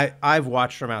I've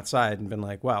watched from outside and been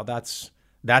like, wow, that's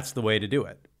the way to do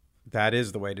it. That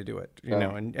is the way to do it, you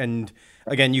know. And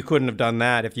again, you couldn't have done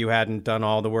that if you hadn't done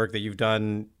all the work that you've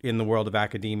done in the world of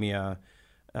academia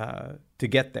to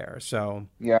get there. So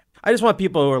yeah, I just want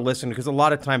people who are listening, because a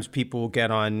lot of times people will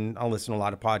get on, I'll listen to a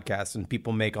lot of podcasts and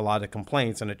people make a lot of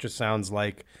complaints, and it just sounds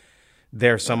like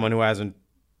they're someone who hasn't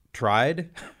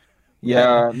tried.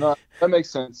 Yeah, no, that makes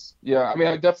sense. Yeah, I mean,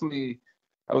 I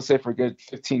would say for a good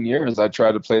 15 years, I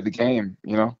tried to play the game,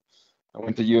 you know. I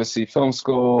went to USC Film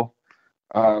School.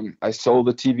 I sold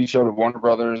a TV show to Warner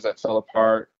Brothers that fell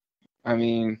apart. I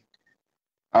mean,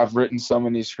 I've written so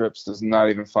many scripts, it's not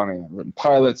even funny. I've written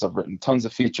pilots, I've written tons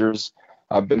of features.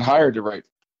 I've been hired to write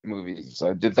movies.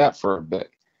 I did that for a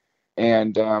bit.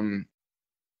 And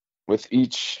with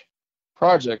each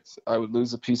project, I would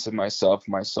lose a piece of myself,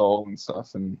 my soul and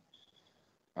stuff, and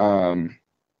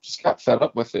just got fed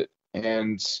up with it.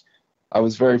 And I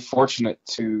was very fortunate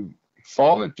to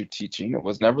fall into teaching. It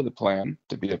was never the plan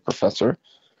to be a professor.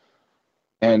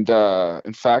 And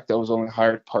in fact, I was only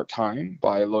hired part-time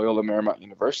by Loyola Marymount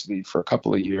University for a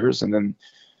couple of years. And then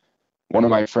one of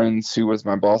my friends, who was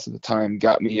my boss at the time,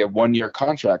 got me a 1-year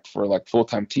contract for like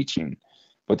full-time teaching,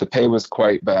 but the pay was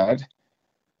quite bad.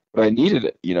 But I needed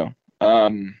it, you know.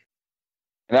 And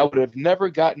I would have never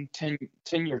gotten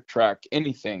tenure track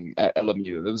anything at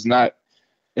LMU. It was not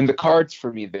in the cards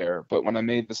for me there. But when I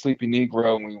made The Sleepy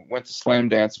Negro and we went to Slam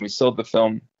Dance and we sold the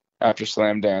film after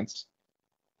Slam Dance,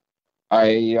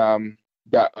 I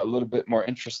got a little bit more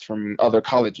interest from other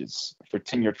colleges for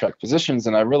tenure track positions.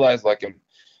 And I realized, like, in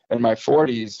my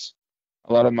 40s,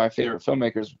 a lot of my favorite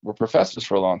filmmakers were professors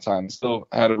for a long time, still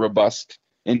had a robust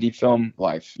indie film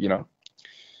life, you know.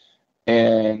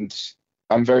 And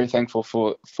I'm very thankful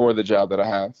for the job that I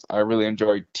have. I really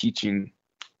enjoy teaching,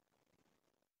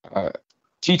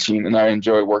 and I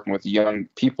enjoy working with young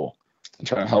people and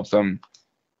trying to help them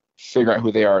figure out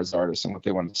who they are as artists and what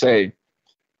they want to say.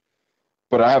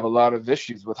 But I have a lot of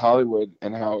issues with Hollywood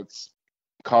and how it's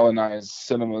colonized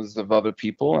cinemas of other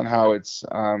people, and how it's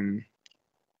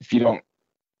if you don't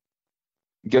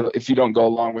go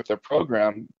along with their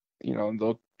program, you know,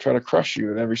 they'll try to crush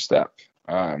you at every step.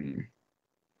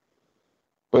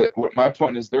 But what my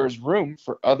point is, there is room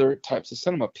for other types of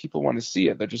cinema. People want to see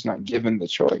it. They're just not given the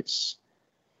choice.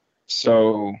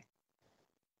 So,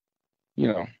 you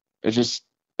know, it's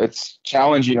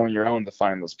challenging on your own to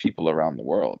find those people around the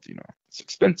world. You know, it's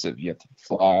expensive. You have to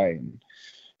fly and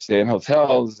stay in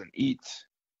hotels and eat.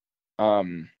 But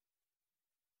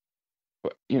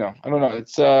you know, I don't know.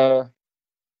 It's I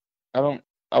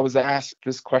was asked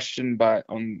this question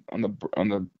on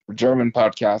the German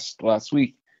podcast last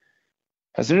week.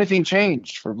 Has anything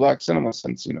changed for Black cinema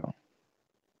since, you know,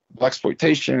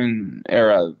 Blaxploitation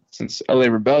era, since LA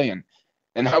Rebellion?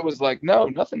 And I was like, no,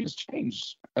 nothing has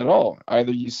changed at all.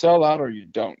 Either you sell out or you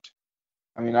don't.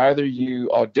 I mean, either you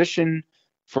audition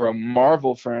for a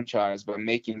Marvel franchise by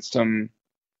making some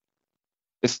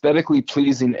aesthetically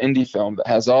pleasing indie film that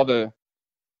has all the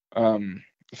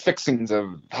fixings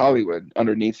of Hollywood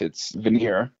underneath its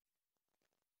veneer,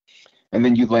 and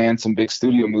then you land some big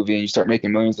studio movie and you start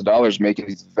making millions of dollars making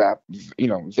these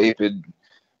vapid,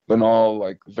 banal,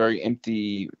 like very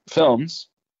empty films,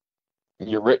 and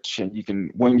you're rich, and you can,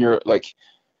 when you're like,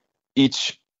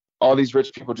 all these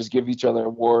rich people just give each other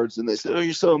awards and they say, oh,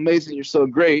 you're so amazing, you're so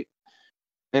great,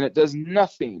 and it does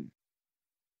nothing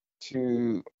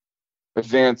to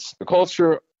advance the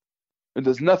culture. It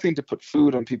does nothing to put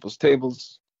food on people's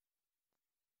tables,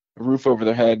 a roof over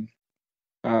their head.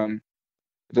 It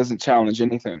doesn't challenge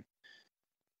anything.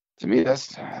 To me,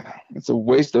 it's a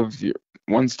waste of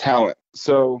one's talent.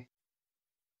 So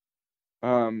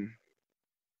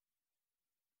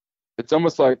it's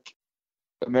almost like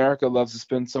America loves to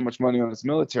spend so much money on its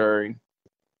military,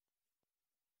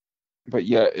 but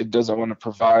yet it doesn't want to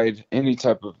provide any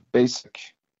type of basic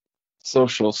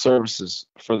social services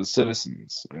for the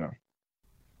citizens, you know.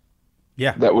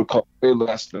 Yeah. That would cost way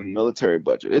less than the military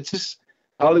budget. It's just,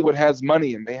 Hollywood has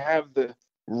money and they have the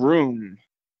room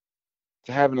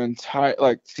to have an entire,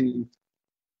 it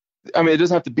doesn't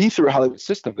have to be through a Hollywood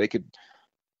system. They could,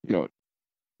 you know,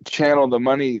 channel the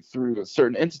money through a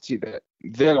certain entity that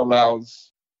then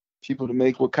allows people to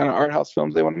make what kind of art house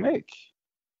films they want to make.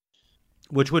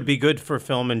 which would be good for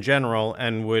film in general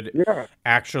and would Yeah.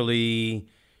 actually,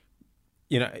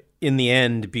 in the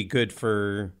end, be good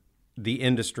for the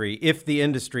industry if the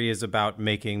industry is about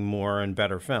making more and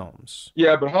better films.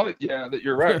 Yeah, but that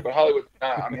you're right. But Hollywood,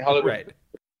 I mean, Hollywood Right.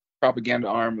 propaganda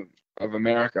arm of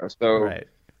America. So Right.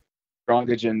 strong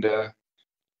agenda,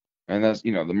 and that's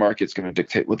the market's going to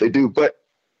dictate what they do. But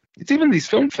it's even these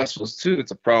film festivals too.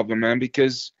 It's a problem, man,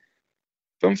 because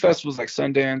film festivals like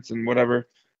Sundance and whatever,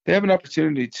 they have an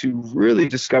opportunity to really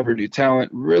discover new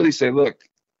talent, really say, look,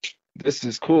 this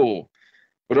is cool.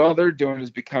 But all they're doing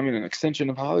is becoming an extension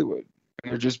of Hollywood.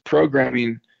 And they're just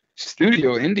programming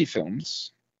studio indie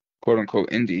films, quote unquote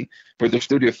indie, but they're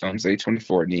studio films,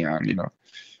 A24, Neon,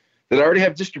 that already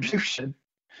have distribution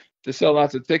to sell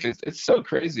lots of tickets. It's so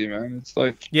crazy, man. It's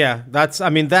like, Yeah,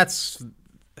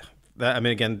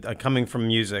 again, coming from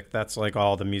music, that's like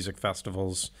all the music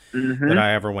festivals that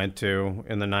I ever went to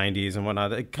in the 90s and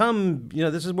whatnot.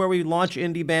 This is where we launch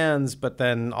indie bands, but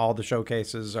then all the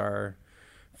showcases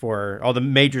all the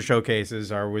major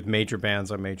showcases are with major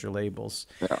bands on major labels.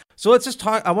 Yeah. So let's just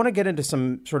talk. I want to get into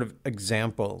some sort of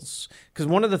examples, because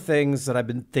one of the things that I've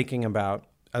been thinking about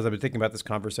as I've been thinking about this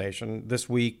conversation this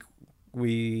week,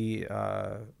 we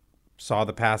saw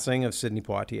the passing of Sidney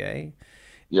Poitier.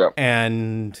 yeah,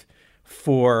 And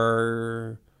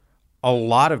for a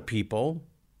lot of people,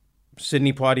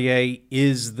 Sidney Poitier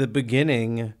is the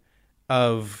beginning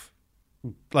of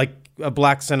like a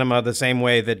black cinema, the same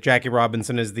way that Jackie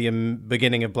Robinson is the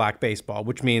beginning of black baseball,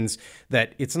 which means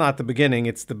that it's not the beginning,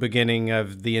 it's the beginning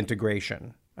of the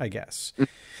integration, I guess.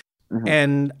 Mm-hmm.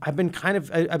 And I've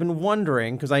been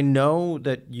wondering, because I know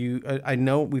that I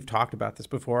know we've talked about this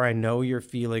before. I know your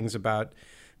feelings about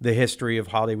the history of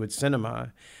Hollywood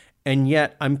cinema. And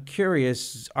yet I'm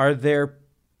curious, are there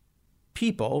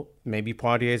people, maybe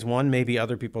Poitier's one, maybe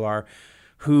other people are,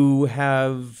 who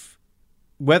have,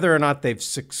 whether or not they've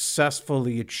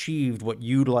successfully achieved what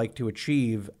you'd like to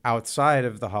achieve outside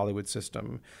of the Hollywood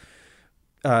system,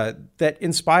 that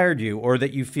inspired you, or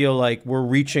that you feel like we're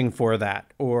reaching for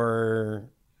that, or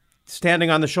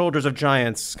standing on the shoulders of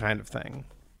giants kind of thing?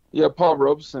 Yeah, Paul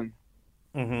Robeson.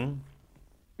 Mm-hmm.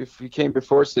 If he came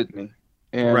before Sidney,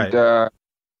 and Right.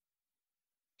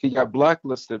 He got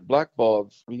blacklisted,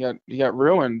 blackballed. He got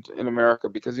ruined in America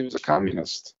because he was a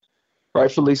communist,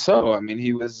 rightfully so. I mean,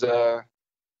 he was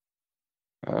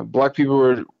black people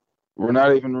were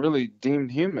not even really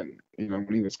deemed human, when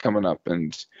he was coming up,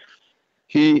 and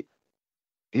he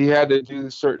had to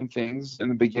do certain things in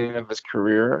the beginning of his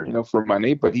career, for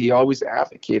money, but he always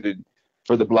advocated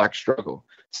for the black struggle.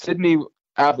 Sidney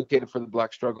advocated for the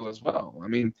black struggle as well. I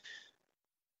mean,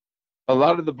 a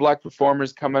lot of the black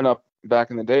performers coming up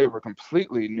back in the day were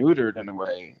completely neutered in a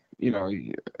way.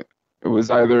 It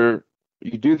was either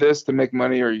you do this to make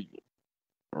money or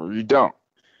you don't.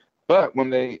 But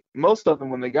most of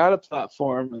them, when they got a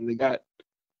platform and they got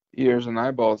ears and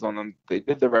eyeballs on them, they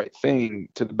did the right thing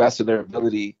to the best of their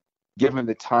ability, given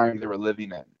the time they were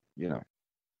living in.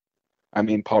 I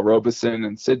mean, Paul Robeson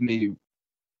and Sidney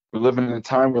were living in a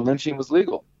time where lynching was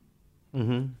legal.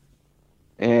 Mm-hmm.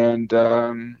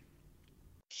 And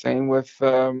same with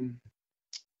a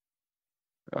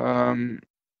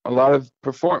lot of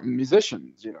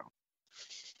musicians,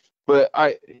 But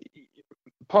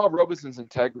Paul Robeson's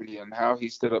integrity and how he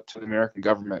stood up to the American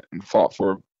government and fought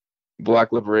for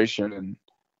black liberation and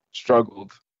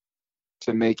struggled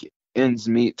to make ends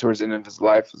meet towards the end of his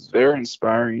life was very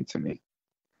inspiring to me.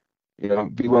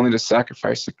 Be willing to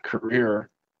sacrifice a career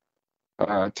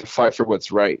to fight for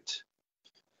what's right.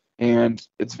 And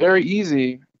it's very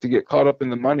easy to get caught up in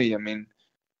the money. I mean,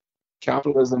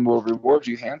 capitalism will reward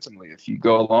you handsomely if you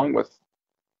go along with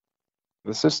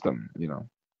the system,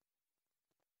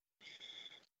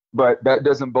 But that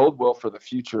doesn't bode well for the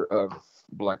future of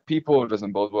black people. It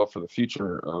doesn't bode well for the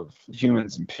future of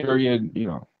humans in period,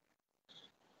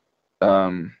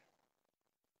 And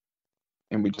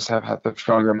we just have a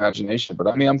stronger imagination. But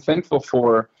I mean, I'm thankful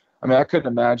I couldn't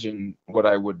imagine what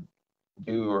I would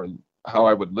do or how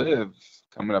I would live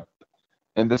coming up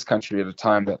in this country at a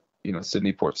time that,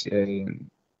 Sidney Poitier and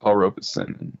Paul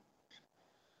Robeson and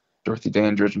Dorothy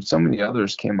Dandridge and so many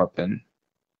others came up in.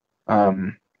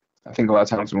 I think a lot of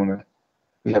times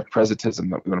we have presentism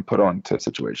that we want to put on to a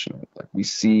situation. Like we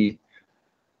see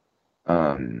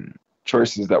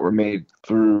choices that were made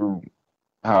through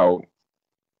how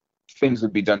things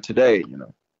would be done today,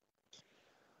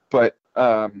 But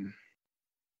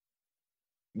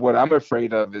what I'm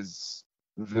afraid of is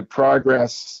the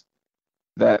progress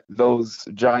that those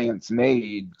giants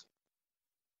made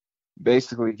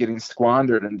basically getting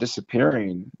squandered and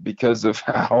disappearing because of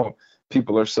how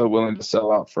people are so willing to sell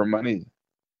out for money.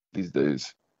 these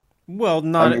days. Well, I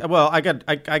mean, not well. I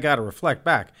got to reflect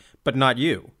back, but not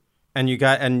you. And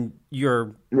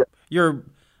you're yeah, you're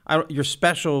you're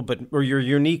special, but or you're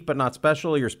unique, but not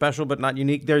special. You're special, but not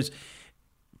unique. There's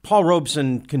Paul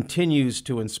Robeson continues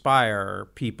to inspire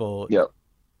people. yeah,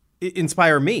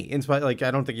 Inspire me. Inspire like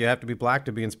I don't think you have to be black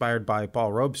to be inspired by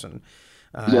Paul Robeson.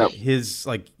 yeah, His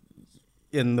like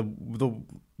in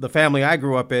the family I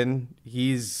grew up in,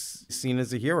 he's seen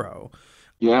as a hero.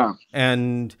 yeah,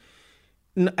 And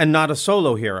not a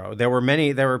solo hero. There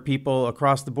were people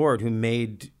across the board who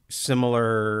made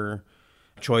similar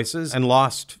choices and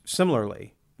lost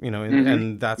similarly.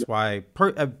 And that's why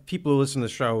people who listen to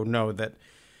the show know that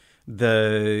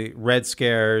the Red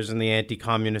Scares and the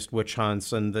anti-communist witch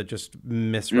hunts and the just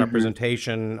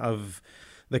misrepresentation of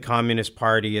the Communist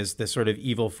Party as this sort of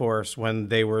evil force when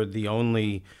they were the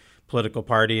only political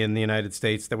party in the United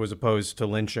States that was opposed to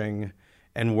lynching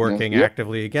and working yeah,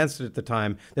 actively against it at the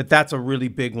time, that's a really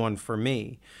big one for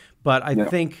me. But I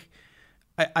think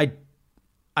I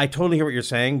totally hear what you're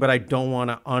saying, but I don't want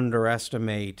to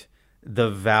underestimate the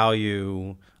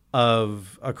value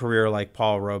of a career like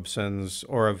Paul Robeson's,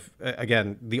 or of,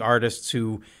 again, the artists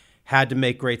who had to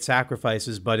make great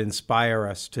sacrifices but inspire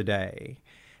us today.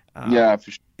 yeah,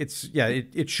 for sure.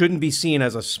 It shouldn't be seen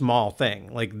as a small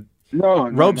thing. Like No,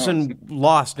 Robeson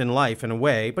lost in life in a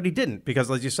way, but he didn't, because,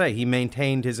 as you say, he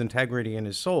maintained his integrity and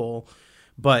his soul.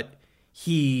 But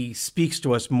he speaks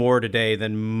to us more today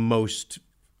than most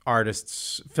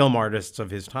film artists of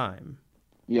his time.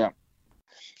 yeah,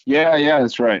 yeah,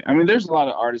 that's right. I mean, there's a lot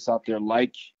of artists out there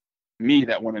like me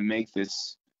that want to make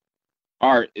this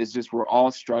art. It's just we're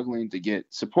all struggling to get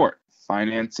support,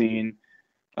 financing,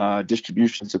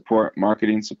 distribution support,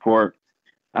 marketing support.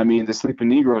 I mean, The Sleeping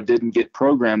Negro didn't get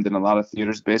programmed in a lot of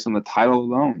theaters based on the title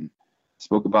alone.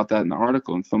 Spoke about that in the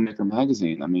article in Filmmaker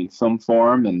Magazine. I mean, Film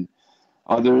Forum and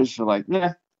others are like,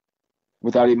 yeah,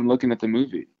 without even looking at the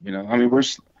movie. I mean, we're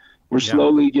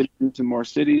slowly getting into more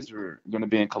cities. We're going to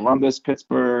be in Columbus,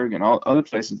 Pittsburgh, and all other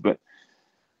places. But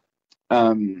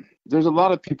there's a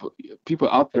lot of people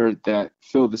out there that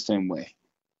feel the same way.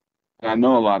 And I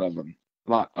know a lot of them.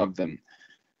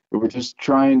 But we're just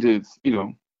trying to,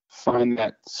 find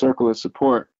that circle of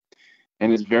support,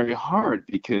 and it's very hard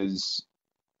because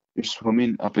you're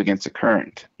swimming up against a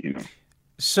current.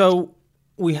 So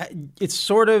it's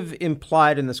sort of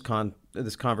implied in this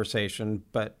conversation,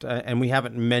 but and we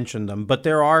haven't mentioned them, but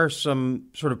there are some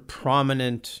sort of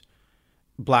prominent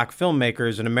black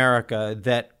filmmakers in America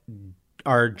that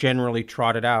are generally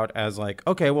trotted out as like,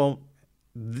 okay, well,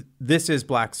 this is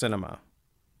black cinema.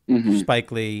 Spike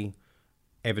Lee,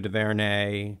 Ava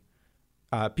DuVernay.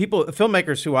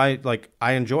 Filmmakers who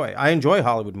I enjoy. I enjoy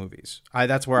Hollywood movies.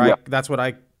 That's what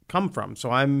I come from.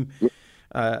 So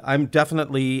I'm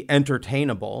definitely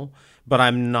entertainable, but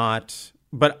I'm not.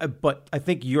 But I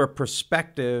think your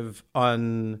perspective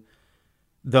on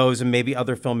those and maybe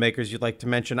other filmmakers you'd like to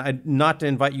mention, not to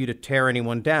invite you to tear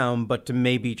anyone down, but to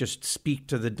maybe just speak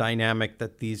to the dynamic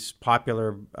that these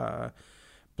popular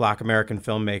Black American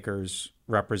filmmakers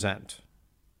represent.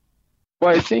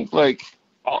 Well, I think like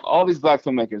all these black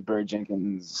filmmakers, Barry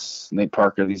Jenkins, Nate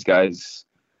Parker, these guys,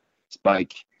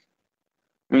 Spike.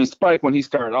 I mean, Spike, when he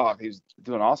started off, he was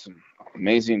doing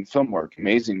amazing film work,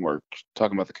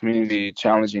 talking about the community,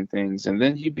 challenging things. And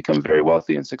then you become very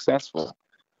wealthy and successful.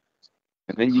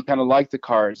 And then you kind of like the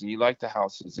cars and you like the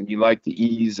houses and you like the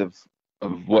ease of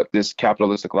what this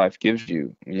capitalistic life gives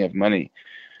you when you have money.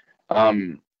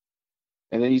 And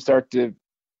then you start to,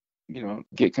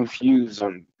 get confused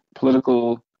on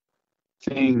political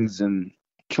things and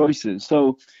choices.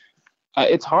 So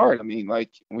it's hard. I mean, like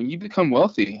when you become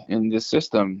wealthy in this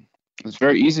system, it's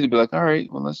very easy to be like, all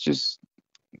right, well, let's just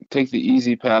take the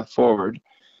easy path forward.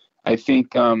 I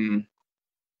think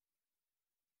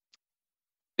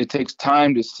it takes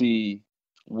time to see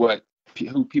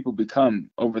who people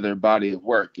become over their body of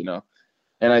work,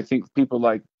 And I think people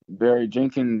like Barry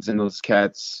Jenkins and those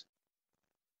cats,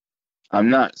 I'm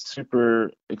not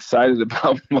super excited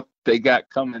about what they got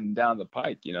coming down the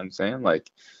pike. You know what I'm saying? Like,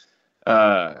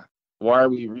 why are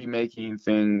we remaking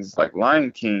things like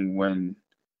Lion King when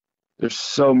there's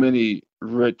so many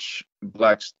rich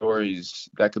black stories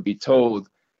that could be told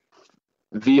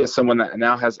via someone that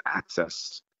now has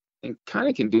access and kind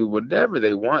of can do whatever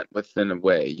they want within a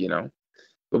way,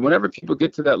 But whenever people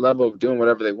get to that level of doing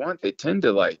whatever they want, they tend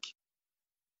to like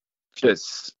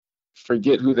just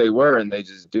forget who they were and they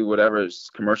just do whatever is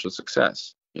commercial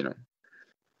success,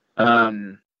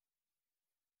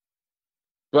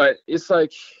 But it's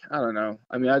like, I don't know.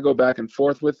 I mean, I go back and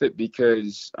forth with it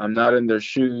because I'm not in their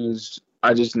shoes.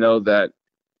 I just know that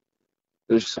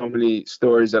there's so many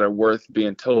stories that are worth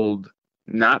being told,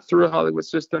 not through a Hollywood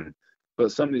system, but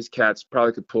some of these cats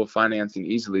probably could pull financing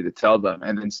easily to tell them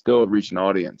and then still reach an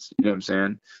audience. You know what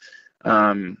I'm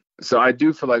saying? So I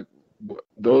do feel like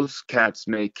those cats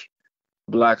make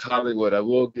Black Hollywood. I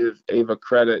will give Ava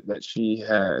credit that she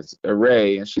has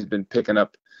Array, and she's been picking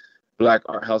up Black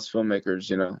art house filmmakers,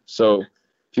 you know. So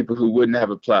people who wouldn't have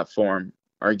a platform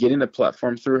are getting a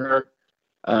platform through her.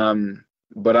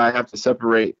 But I have to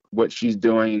separate what she's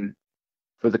doing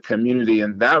for the community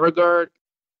in that regard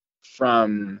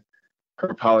from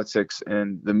her politics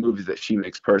and the movies that she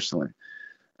makes personally.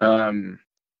 And,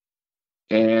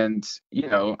 you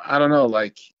know, I don't know,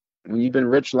 like, when you've been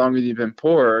rich longer than you've been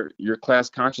poor, your class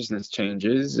consciousness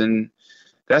changes, and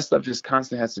that stuff just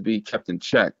constantly has to be kept in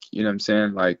check. You know what I'm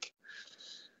saying? Like,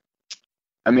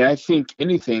 I mean, I think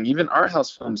anything, even art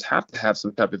house films, have to have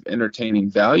some type of entertaining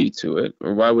value to it,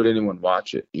 or why would anyone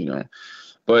watch it, you know?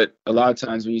 But a lot of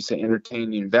times when you say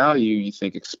entertaining value, you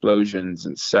think explosions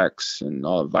and sex and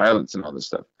all violence and all this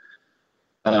stuff.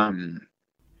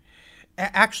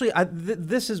 Actually,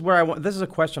 this is where this is a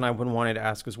question I wanted to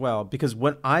ask as well, because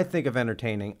when I think of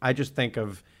entertaining, I just think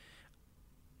of,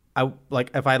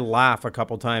 like, if I laugh a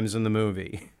couple times in the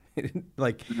movie.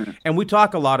 Like, and we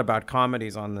talk a lot about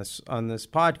comedies on this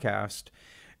podcast,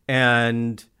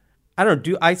 and I don't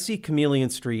know, I see Chameleon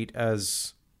Street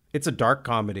as, it's a dark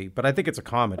comedy, but I think it's a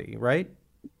comedy, right?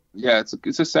 Yeah,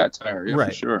 it's a satire, yeah, right.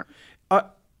 For sure.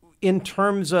 In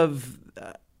terms of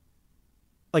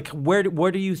like, where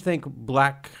do you think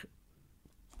Black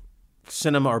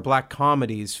cinema or Black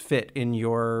comedies fit in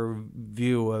your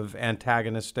view of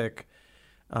antagonistic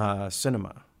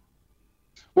cinema?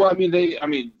 Well, I mean, they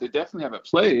definitely have a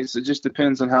place. It just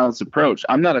depends on how it's approached.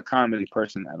 I'm not a comedy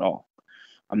person at all.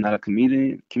 I'm not a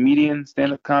comedian,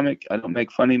 stand-up comic. I don't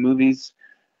make funny movies.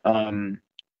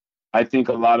 I think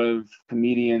a lot of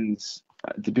comedians,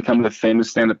 to become a famous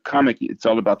stand-up comic, it's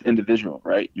all about the individual,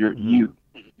 right? You're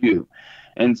you.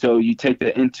 And so you take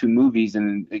that into movies,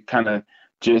 and it kind of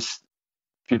just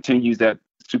continues that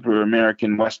super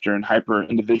American Western hyper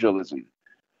individualism.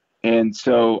 And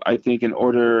so I think in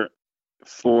order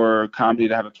for comedy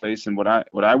to have a place in what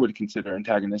I would consider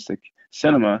antagonistic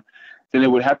cinema, then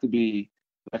it would have to be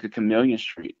like a Chameleon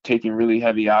Street, taking really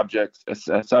heavy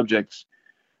subjects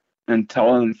and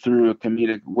telling them through a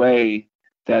comedic way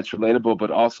that's relatable, but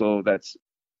also that's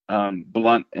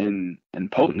blunt and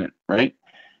potent, right?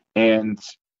 And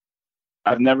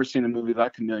I've never seen a movie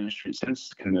like Chameleon Street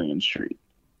since Chameleon Street,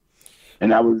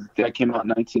 and that came out in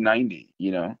 1990,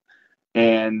 you know,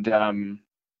 and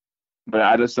but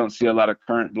I just don't see a lot of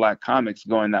current Black comics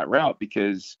going that route,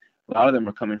 because a lot of them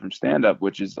are coming from stand-up,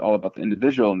 which is all about the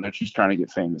individual, and they're just trying to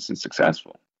get famous and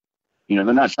successful. You know,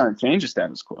 they're not trying to change the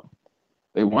status quo.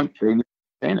 They need to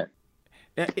maintain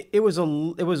it. It was a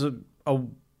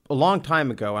long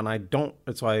time ago, and I don't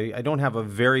have a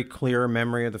very clear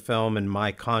memory of the film, and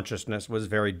my consciousness was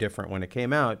very different when it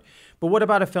came out. But what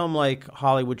about a film like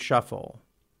Hollywood Shuffle?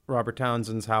 Robert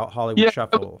Townsend's Hollywood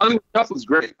Shuffle. Hollywood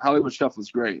Shuffle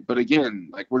is great. But again,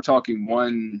 like, we're talking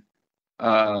one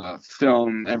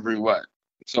film every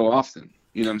so often.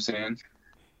 You know what I'm saying?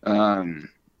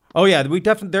 Oh yeah,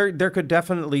 there could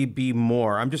definitely be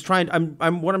more. I'm just trying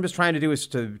to do is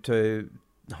to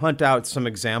hunt out some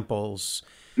examples.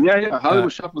 Yeah.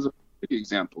 Hollywood Shuffle was a big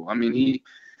example. I mean, it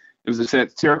was a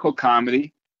satirical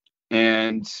comedy,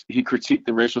 and he critiqued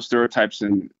the racial stereotypes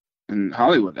in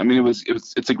Hollywood. I mean,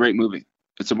 it's a great movie.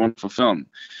 It's a wonderful film.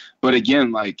 But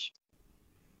again, like,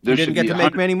 you didn't get to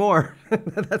make many more.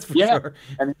 That's for sure.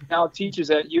 And he now teaches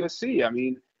at USC. I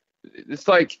mean, it's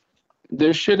like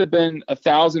there should have been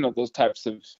 1,000 of those types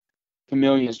of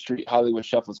Chameleon Street Hollywood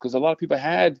Shuffles, because a lot of people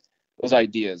had those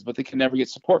ideas, but they could never get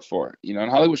support for it. You know,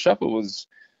 and Hollywood Shuffle was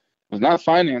not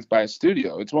financed by a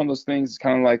studio. It's one of those things,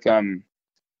 kind of like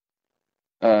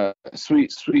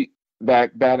Sweet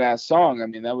Badass Song. I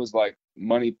mean, that was like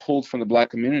money pulled from the Black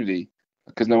community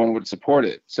because no one would support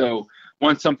it. So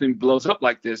once something blows up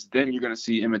like this, then you're going to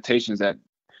see imitations that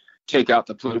take out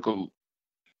the political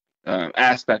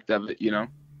aspect of it, you know.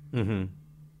 Mm-hmm.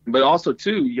 But also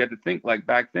too, you had to think, like,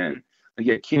 back then, like,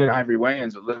 you had Keenan Ivory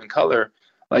Wayans with Living Color.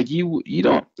 Like, we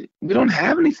don't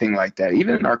have anything like that,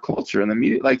 even in our culture and the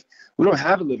media. Like, we don't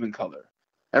have a living color.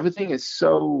 Everything is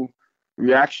so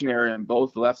reactionary on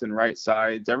both left and right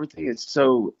sides. Everything is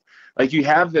so, like, you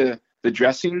have the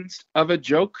dressings of a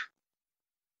joke,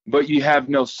 but you have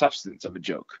no substance of a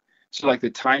joke. So, like, the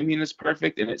timing is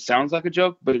perfect and it sounds like a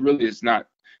joke, but it really is not.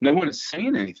 No one is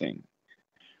saying anything.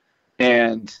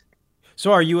 And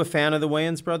so, are you a fan of the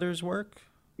Wayans brothers' work?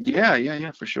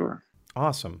 Yeah, for sure.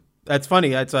 Awesome. That's funny.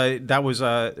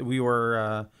 We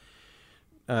were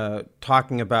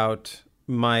talking about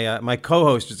my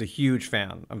co-host is a huge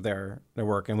fan of their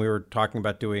work, and we were talking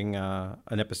about doing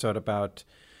an episode about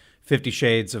 50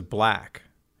 Shades of Black.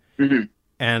 Mm-hmm.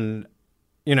 And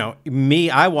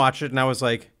I watched it and I was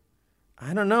like,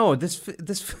 I don't know, this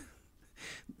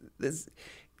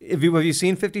have you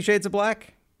seen 50 Shades of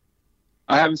Black?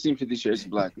 I haven't seen 50 Shades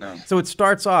of Black, no. So it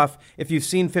starts off, if you've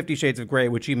seen 50 Shades of Grey,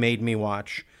 which he made me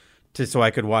watch so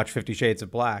I could watch 50 Shades of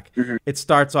Black. Mm-hmm. It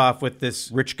starts off with this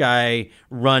rich guy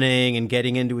running and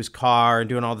getting into his car and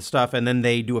doing all the stuff. And then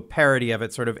they do a parody of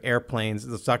it, sort of Airplanes,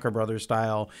 the Zucker Brothers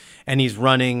style. And he's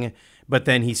running, but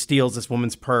then he steals this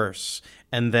woman's purse.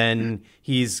 And then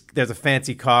there's a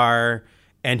fancy car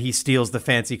and he steals the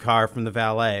fancy car from the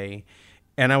valet.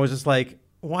 And I was just like,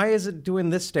 why is it doing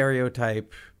this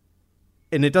stereotype?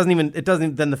 And then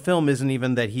the film isn't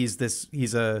even that he's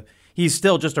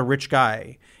still just a rich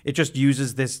guy. It just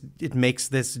it makes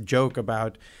this joke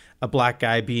about a black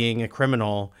guy being a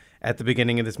criminal at the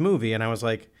beginning of this movie. And I was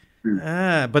like,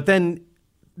 but then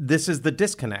this is the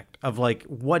disconnect of like,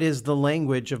 what is the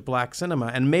language of black cinema?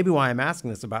 And maybe why I'm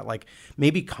asking this about like,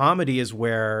 maybe comedy is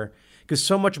because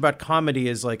so much about comedy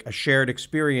is like a shared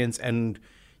experience and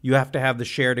you have to have the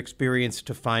shared experience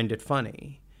to find it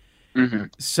funny. Mm-hmm.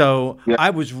 So yeah.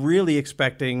 I was really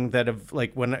expecting that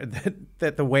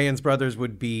that the Wayans brothers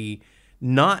would be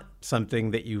not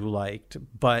something that you liked,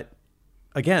 but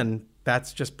again,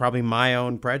 that's just probably my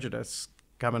own prejudice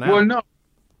coming out. Well, no,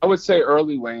 I would say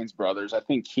early Wayans brothers. I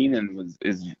think Keenan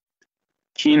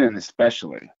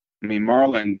especially. I mean,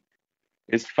 Marlon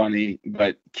is funny,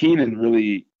 but Keenan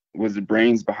really was the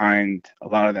brains behind a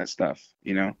lot of that stuff,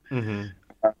 Mm-hmm.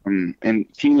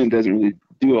 And Keenan doesn't really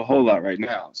do a whole lot right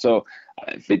now. So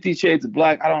 50 Shades of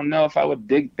Black, I don't know if I would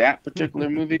dig that particular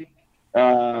movie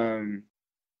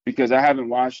because I haven't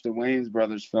watched the Wayans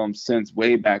brothers film since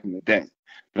way back in the day.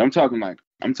 But I'm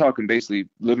talking basically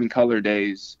Living Color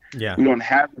days. Yeah. We don't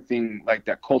have anything like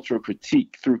that cultural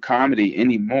critique through comedy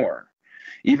anymore,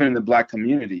 even in the black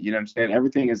community. You know what I'm saying?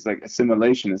 Everything is like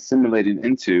assimilated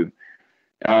into.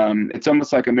 It's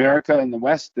almost like America and the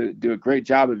West do a great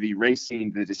job of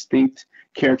erasing the distinct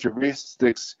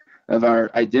characteristics of our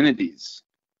identities.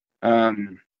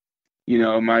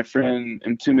 My friend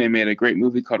Mtume made a great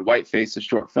movie called Whiteface, a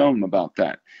short film about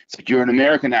that. It's like, you're an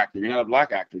American actor, you're not a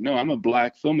black actor. No, I'm a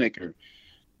black filmmaker.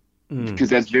 Because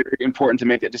that's very important to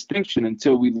make that distinction.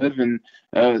 Until we live in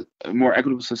a more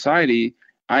equitable society,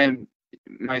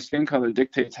 my skin color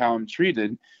dictates how I'm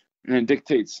treated. And it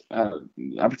dictates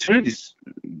opportunities,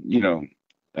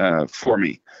 for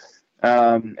me.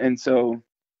 And so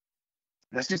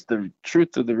that's just the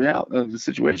truth of the reality of the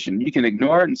situation. You can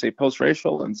ignore it and say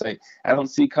post-racial and say, I don't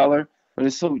see color, but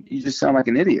you just sound like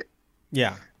an idiot.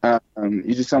 Yeah.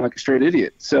 You just sound like a straight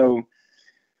idiot. So,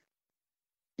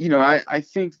 I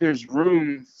think there's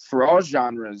room for all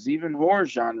genres, even horror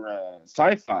genre,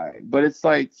 sci-fi, but it's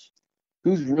like,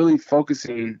 who's really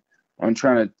focusing on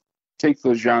trying to take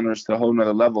those genres to a whole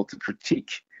nother level to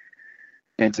critique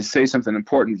and to say something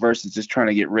important versus just trying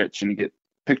to get rich and get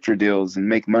picture deals and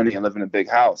make money and live in a big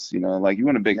house. Like, you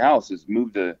want a big house, just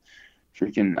move to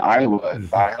freaking Iowa and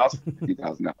buy a house for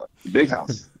 $50,000. Big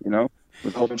house, with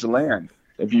a whole bunch of land.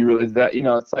 If you realize that,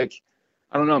 it's like,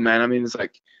 I don't know, man. I mean, it's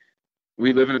like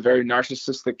we live in a very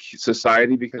narcissistic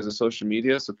society because of social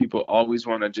media. So people always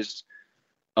want to just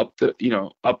up the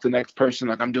next person.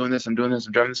 Like, I'm doing this, I'm driving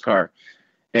this car.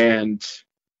 And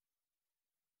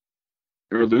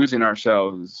we're losing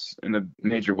ourselves in a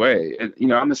major way. And,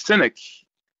 I'm a cynic,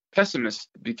 pessimist,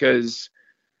 because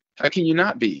how can you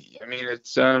not be? I mean,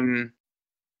 it's the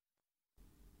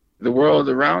world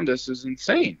around us is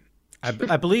insane. I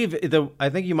believe I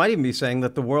think you might even be saying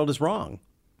that the world is wrong.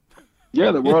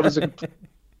 Yeah, the world is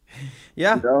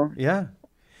yeah. Yeah.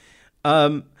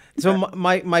 So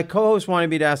my co-host wanted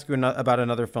me to ask you about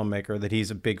another filmmaker that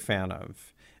he's a big fan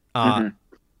of.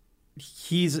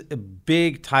 He's a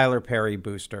big Tyler Perry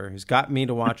booster. He's got me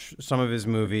to watch some of his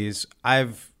movies.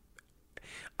 I'm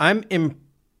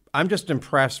just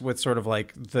impressed with sort of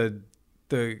like the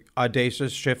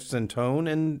audacious shifts in tone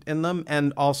in them,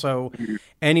 and also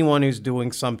anyone who's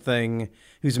doing something,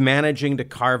 who's managing to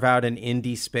carve out an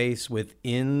indie space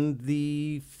within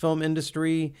the film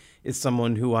industry is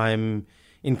someone who I'm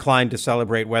inclined to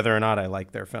celebrate, whether or not I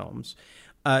like their films.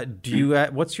 What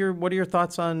are your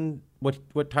thoughts on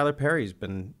what Tyler Perry's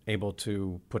been able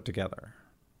to put together?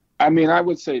 I mean, I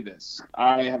would say this.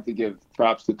 I have to give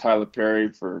props to Tyler Perry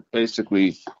for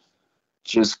basically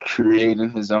just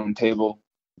creating his own table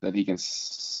that he can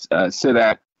sit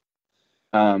at.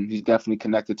 He's definitely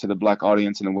connected to the black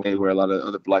audience in a way where a lot of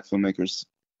other black filmmakers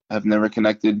have never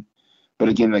connected. But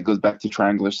again, that goes back to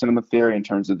triangular cinema theory in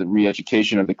terms of the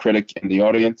re-education of the critic and the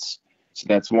audience. So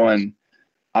that's one.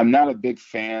 I'm not a big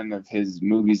fan of his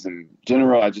movies in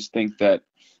general. I just think that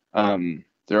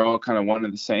they're all kind of one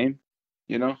and the same,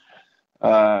 you know.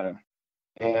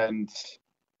 And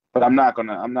but I'm not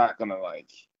gonna like.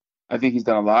 I think he's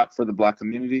done a lot for the Black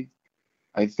community.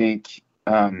 I think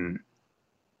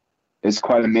it's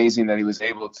quite amazing that he was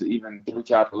able to, even through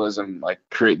capitalism, like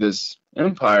create this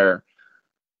empire.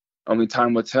 Only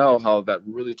time will tell how that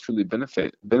really truly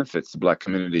benefits the Black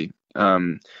community.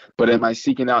 But am I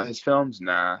seeking out his films?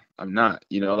 Nah, I'm not.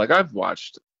 You know, like I've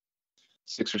watched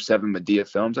 6 or 7 Madea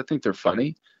films. I think they're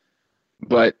funny.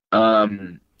 But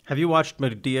have you watched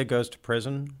Madea Goes to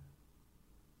Prison?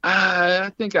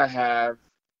 I think I have.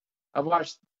 I've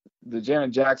watched the Janet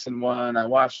Jackson one. I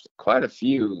watched quite a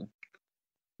few,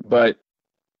 and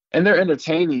they're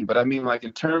entertaining. But I mean, like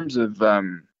in terms of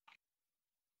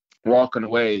walking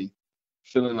away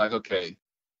feeling like, okay,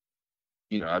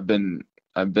 you know, I've been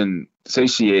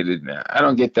satiated now. I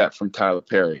don't get that from Tyler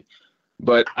Perry,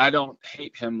 but I don't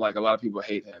hate him like a lot of people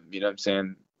hate him. You know what I'm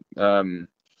saying?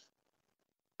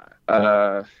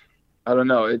 I don't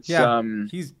know. It's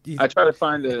he's I try to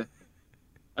find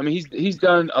I mean, he's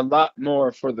done a lot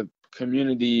more for the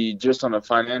community just on a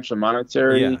financial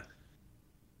monetary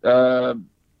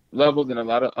level than a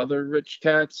lot of other rich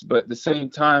cats. But at the same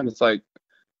time, it's like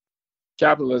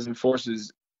capitalism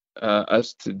forces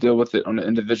us to deal with it on an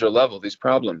individual level, these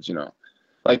problems, you know.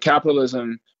 Like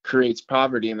capitalism creates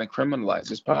poverty and then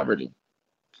criminalizes poverty.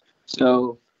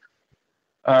 So,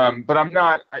 but I'm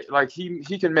not, like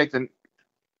he can make the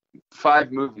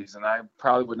 5 movies and I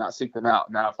probably would not seek them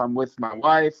out. Now, if I'm with my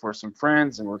wife or some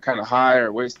friends and we're kind of high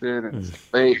or wasted and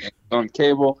it's late and on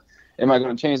cable, am I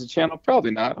going to change the channel? Probably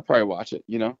not. I'll probably watch it,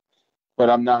 you know. But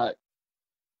I'm not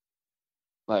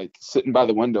like sitting by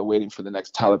the window waiting for the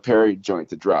next Tyler Perry joint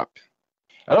to drop.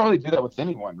 I don't really do that with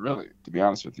anyone, really, to be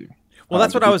honest with you. Well,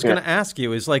 that's what I was going to ask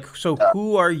you is like, so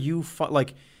who are you,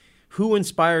 like, who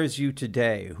inspires you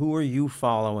today? Who are you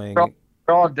following?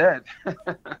 They're all dead.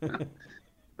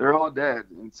 They're all dead.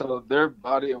 And so their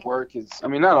body of work is, I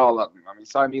mean, not all of them. I mean,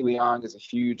 Saimi Liang is a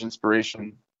huge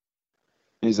inspiration.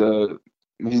 He's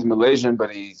Malaysian,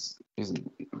 but he's I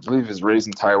believe he's raised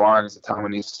in Taiwan. He's a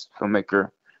Taiwanese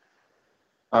filmmaker.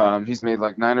 He's made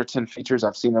like 9 or 10 features.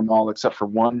 I've seen them all except for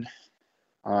one.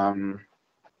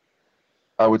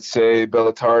 I would say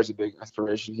Béla Tarr is a big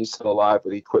inspiration. He's still alive,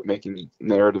 but he quit making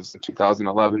narratives in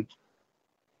 2011.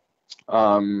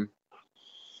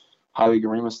 Haile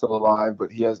Garima's still alive,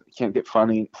 but he can't get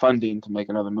funding to make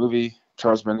another movie.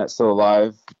 Charles Burnett's still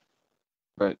alive,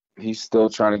 but he's still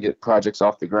trying to get projects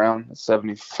off the ground. He's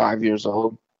 75 years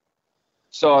old.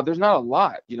 So there's not a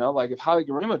lot, you know. Like if Haile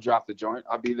Garima dropped the joint,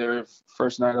 I'll be there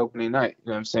first night, opening night. You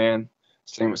know what I'm saying?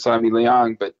 Same with Saimi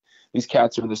Liang, but these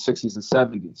cats are in the 60s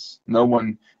and 70s. No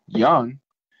one young.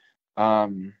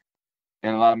 And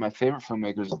a lot of my favorite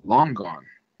filmmakers are long gone.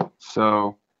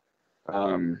 So,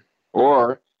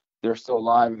 or they're still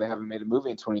alive and they haven't made a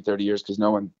movie in 20, 30 years because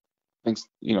no one thinks,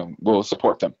 you know, will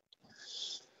support them.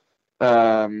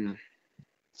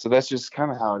 So that's just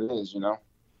kind of how it is, you know.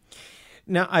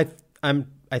 Now, I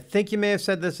think you may have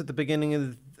said this at the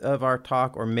beginning of our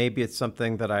talk, or maybe it's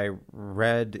something that I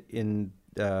read in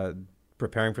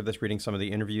preparing for this, reading some of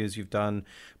the interviews you've done,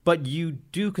 but you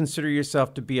do consider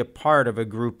yourself to be a part of a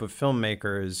group of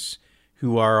filmmakers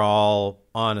who are all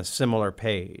on a similar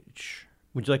page.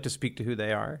 Would you like to speak to who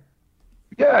they are?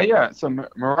 Yeah. So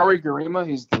Murari Garima,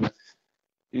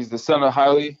 he's the son of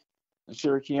Haile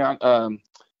Shirikiana.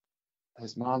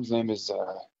 His mom's name is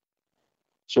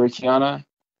Shirikiana,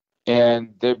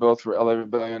 and they both were LA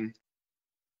Rebellion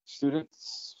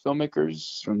students,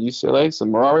 filmmakers from UCLA. So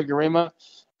Murari Garima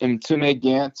and Mtume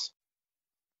Gant.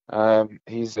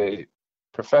 He's a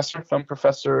film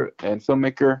professor and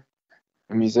filmmaker,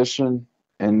 a musician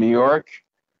in New York.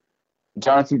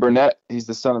 Jonathan Burnett, he's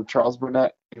the son of Charles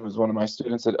Burnett. He was one of my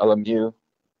students at LMU.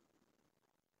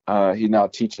 He now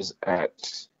teaches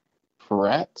at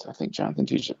Pratt. I think Jonathan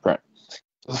teaches at Pratt.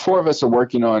 So the 4 of us are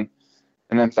working on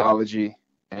an anthology,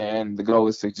 and the goal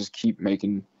is to just keep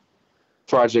making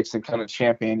projects and kind of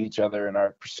champion each other in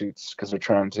our pursuits because we're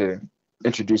trying to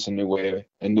introduce a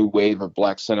new wave of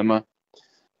Black cinema.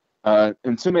 And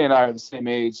Mtume and I are the same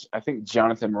age. I think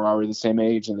Jonathan and Murari are the same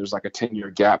age, and there's like a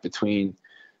 10-year gap between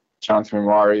Jonathan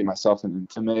Murari, myself, and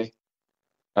Mtume.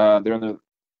 They're in their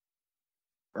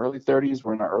early 30s.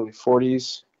 We're in our early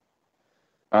 40s.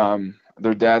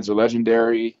 Their dads are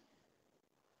legendary,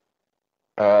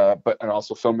 and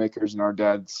also filmmakers. And our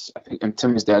dads, I think, and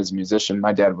Timmy's dad is a musician.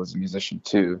 My dad was a musician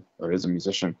too, or is a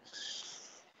musician.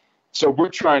 So we're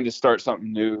trying to start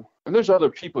something new. And there's other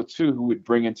people too who would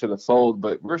bring into the fold,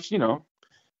 but we're,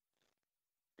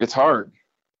 it's hard.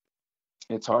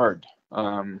 It's hard.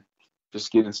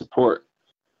 Just getting support.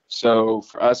 So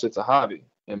for us, it's a hobby,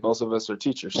 and most of us are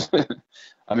teachers.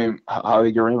 I mean,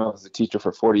 Holly Garima was a teacher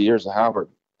for 40 years at Howard.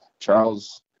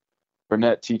 Charles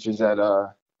Burnett teaches at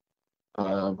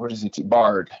where does he teach?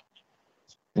 Bard.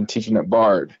 Been teaching at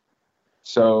Bard.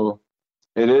 So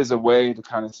it is a way to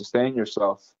kind of sustain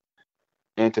yourself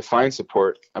and to find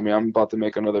support. I mean, I'm about to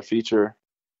make another feature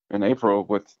in April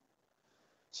with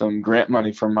some grant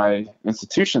money from my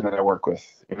institution that I work with.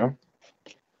 It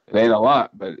ain't a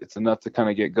lot, but it's enough to kind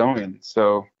of get going.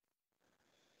 So,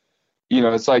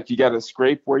 it's like you got to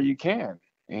scrape where you can.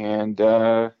 And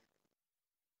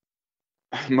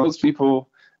most people,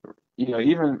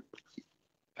 even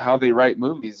how they write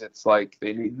movies, it's like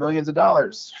they need millions of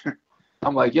dollars.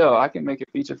 I'm like, yo, I can make a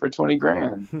feature for 20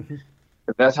 grand.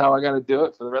 If that's how I got to do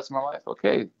it for the rest of my life,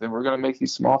 okay, then we're going to make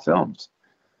these small films.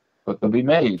 But they'll be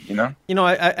made,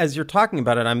 I, as you're talking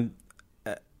about it,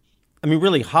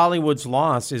 really, Hollywood's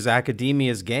loss is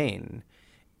academia's gain.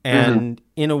 And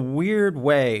in a weird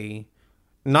way,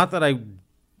 not that I'd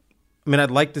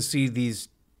like to see these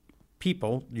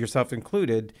people, yourself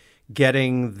included,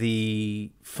 getting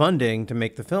the funding to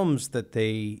make the films that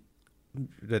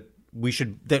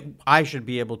I should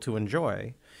be able to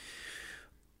enjoy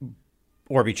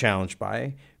or be challenged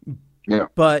by. Yeah.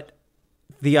 But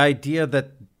the idea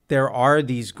that there are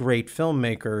these great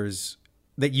filmmakers,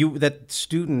 that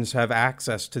students have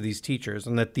access to these teachers,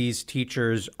 and that these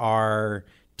teachers are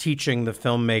teaching the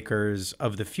filmmakers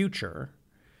of the future.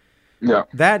 Yeah.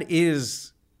 That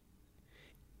is,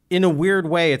 in a weird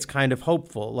way, it's kind of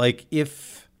hopeful. Like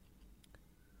if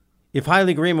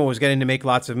Haile Gerima was getting to make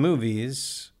lots of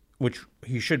movies, which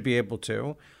he should be able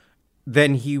to,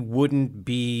 then he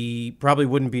probably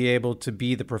wouldn't be able to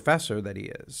be the professor that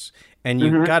he is. And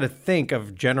you've got to think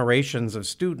of generations of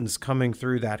students coming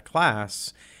through that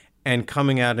class and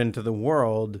coming out into the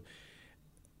world.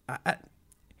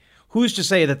 Who's to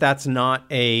say that that's not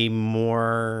a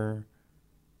more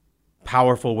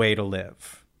powerful way to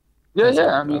live? Yeah,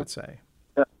 I would say.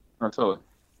 Yeah, no, totally.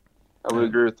 I would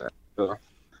agree with that. So.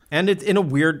 And it's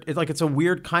a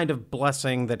weird kind of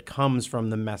blessing that comes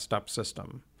from the messed up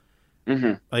system.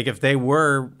 Mm-hmm. Like if they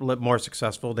were more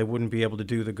successful, they wouldn't be able to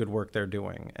do the good work they're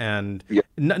doing. And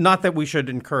not that we should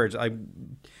encourage.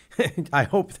 I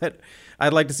hope that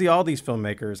I'd like to see all these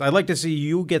filmmakers. I'd like to see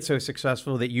you get so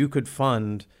successful that you could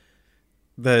fund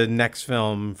the next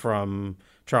film from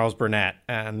Charles Burnett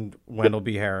and Wendell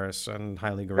B. Harris and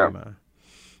Haile Gerima.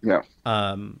 Yeah.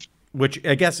 Which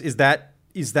I guess is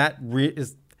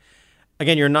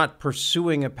again, you're not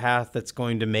pursuing a path that's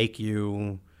going to make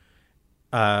you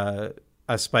a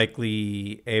Spike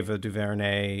Lee, Ava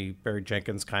DuVernay, Barry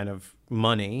Jenkins kind of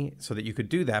money so that you could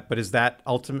do that. But is that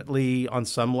ultimately on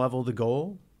some level the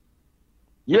goal?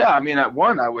 Yeah. I mean, at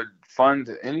one, I would fund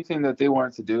anything that they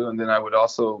wanted to do. And then I would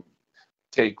also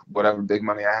take whatever big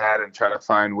money I had and try to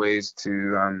find ways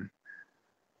to,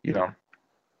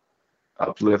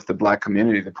 uplift the Black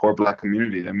community, the poor Black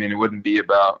community. I mean, it wouldn't be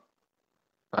about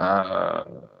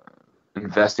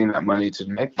investing that money to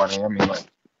make money. I mean, like,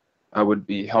 I would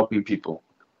be helping people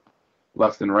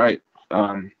left and right.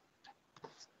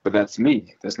 But that's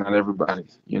me. That's not everybody,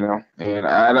 And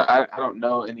I don't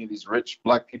know any of these rich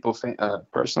Black people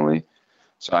personally,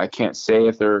 so I can't say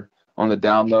if they're on the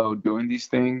down low doing these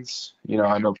things.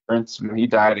 I know Prince, when he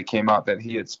died, it came out that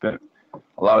he had spent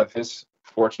a lot of his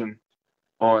fortune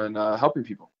on helping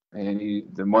people. And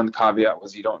the one caveat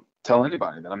was, you don't tell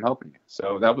anybody that I'm helping you.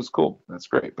 So that was cool. That's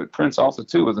great. But Prince also,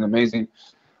 too, was an amazing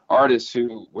artist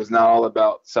who was not all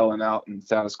about selling out and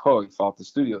status quo. He fought the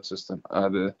studio system,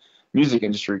 the music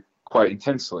industry, quite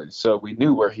intensely. So we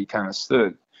knew where he kind of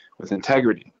stood with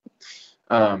integrity.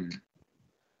 But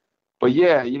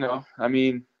yeah, I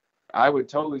mean, I would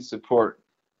totally support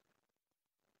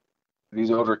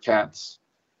these older cats,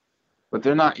 but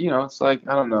they're not, it's like,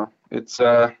 I don't know. It's,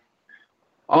 I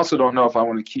also don't know if I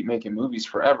want to keep making movies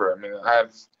forever. I mean, I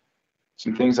have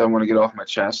some things I want to get off my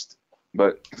chest,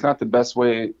 but it's not the best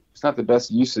way. It's not the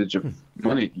best usage of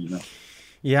money,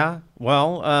 Yeah.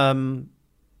 Well, one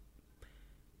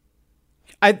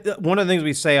of the things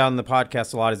we say on the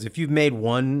podcast a lot is if you've made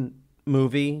one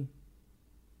movie,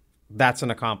 that's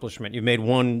an accomplishment. You've made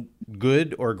one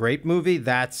good or great movie,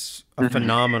 that's a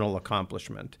phenomenal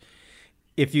accomplishment.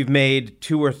 If you've made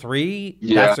two or three,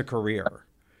 that's a career.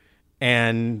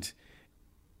 And,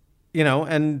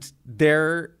 and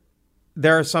there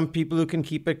are some people who can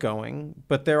keep it going,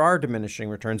 but there are diminishing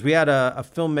returns. We had a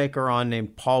filmmaker on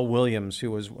named Paul Williams,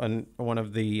 who was one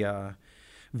of the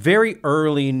very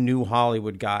early new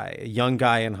Hollywood guy, a young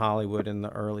guy in Hollywood in the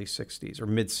early 60s or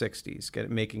mid 60s,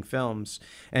 making films.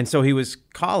 And so he was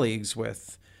colleagues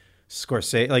with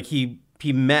Scorsese. Like he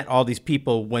met all these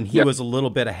people when he was a little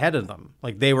bit ahead of them.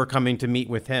 Like they were coming to meet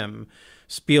with him,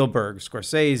 Spielberg,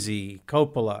 Scorsese,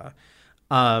 Coppola.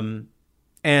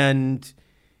 And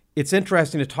it's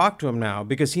interesting to talk to him now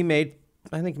because I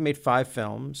think he made 5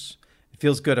 films.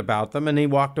 Feels good about them, and he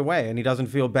walked away, and he doesn't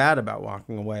feel bad about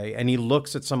walking away. And he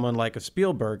looks at someone like a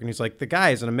Spielberg, and he's like, the guy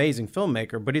is an amazing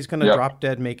filmmaker, but he's going to drop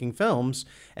dead making films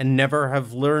and never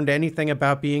have learned anything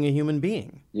about being a human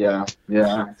being. Yeah,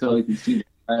 I totally can see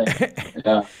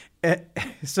that. Yeah.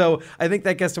 So I think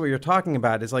that gets to what you're talking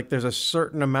about, is like there's a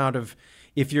certain amount of,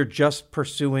 if you're just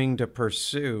pursuing to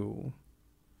pursue,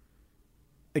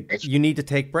 you need to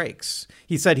take breaks.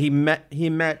 He said he learned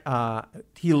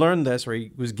this, or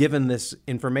he was given this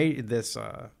information, this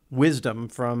wisdom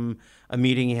from a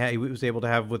meeting he was able to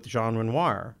have with Jean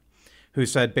Renoir, who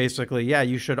said basically,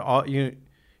 you should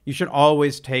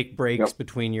always take breaks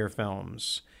between your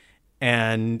films,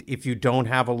 and if you don't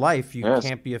have a life, you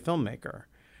can't be a filmmaker.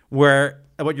 Where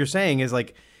what you're saying is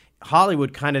like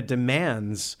Hollywood kind of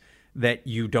demands that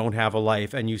you don't have a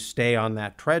life and you stay on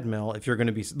that treadmill. If you're going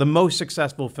to be the most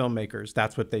successful filmmakers,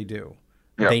 that's what they do.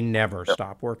 They never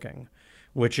stop working,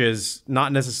 which is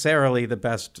not necessarily the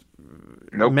best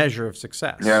measure of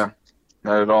success. Yeah,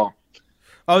 not at all.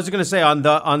 I was going to say on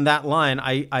that line,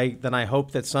 I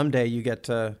hope that someday you get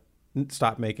to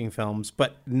stop making films,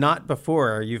 but not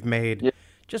before you've made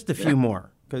just a few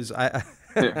more, because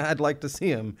I'd like to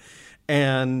see them.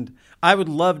 And I would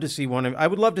love to see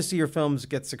your films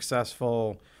get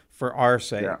successful for our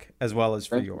sake as well as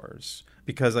for yours,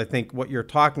 because I think what you're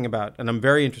talking about, and I'm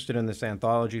very interested in this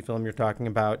anthology film you're talking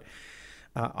about.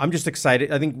 I'm just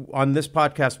excited. I think on this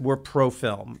podcast, we're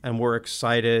pro-film, and we're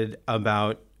excited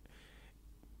about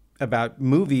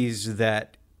movies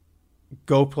that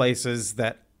go places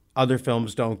that other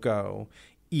films don't go,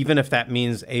 even if that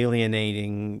means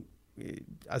alienating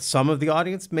some of the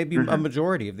audience, maybe a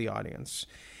majority of the audience.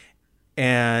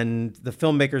 And the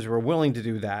filmmakers who are willing to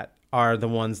do that are the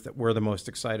ones that we're the most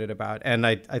excited about. And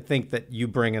I think that you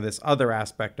bring in this other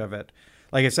aspect of it.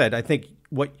 Like I said, I think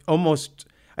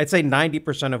I'd say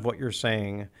 90% of what you're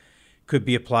saying could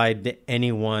be applied to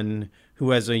anyone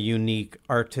who has a unique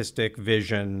artistic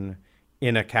vision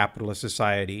in a capitalist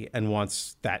society and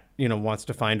wants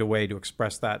to find a way to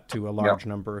express that to a large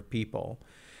number of people.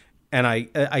 And I,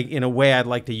 in a way, I'd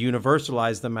like to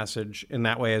universalize the message in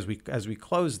that way as we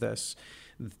close this,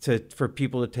 for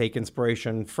people to take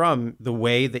inspiration from the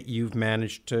way that you've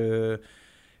managed to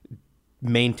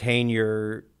maintain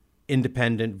your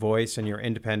independent voice and your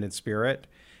independent spirit,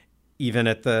 even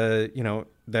at there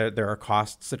are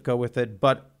costs that go with it.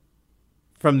 But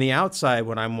from the outside,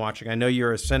 when I'm watching, I know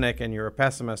you're a cynic and you're a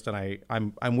pessimist, and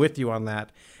I'm with you on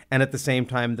that. And at the same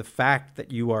time, the fact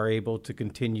that you are able to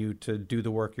continue to do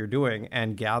the work you're doing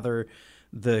and gather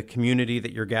the community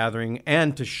that you're gathering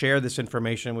and to share this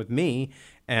information with me,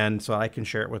 and so I can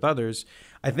share it with others,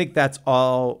 I think that's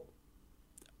all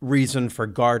reason for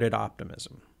guarded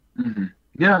optimism. Mm-hmm.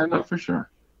 Yeah, I know for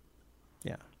sure.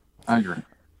 Yeah. I agree.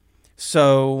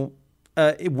 So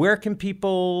where can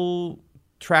people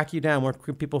track you down? Where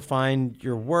can people find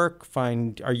your work?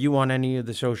 Are you on any of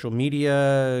the social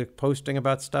media posting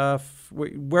about stuff?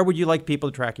 Where would you like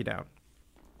people to track you down?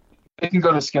 They can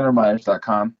go to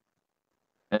SkinnerMyers.com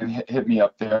and hit me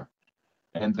up there.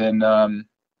 And then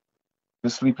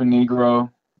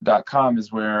thesleepingnegro.com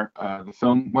is where the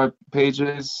film web page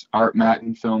is. Art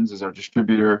Matin Films is our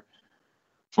distributor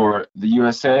for the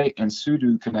USA, and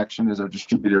Sudo Connection is our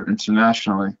distributor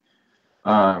internationally.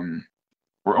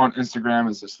 We're on Instagram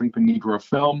as the Sleeping Negro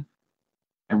Film,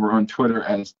 and we're on Twitter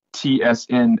as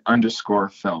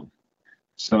TSN_film.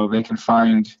 So they can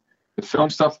find the film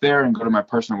stuff there and go to my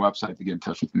personal website to get in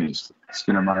touch with me,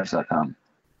 SkinnerMyers.com.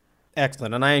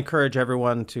 Excellent. And I encourage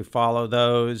everyone to follow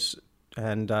those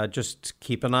and just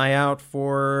keep an eye out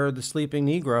for The Sleeping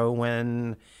Negro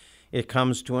when it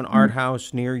comes to an art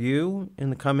house near you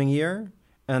in the coming year,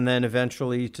 and then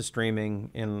eventually to streaming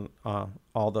in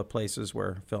all the places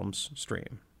where films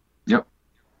stream. Yep.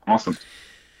 Awesome.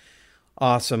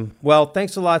 Awesome. Well,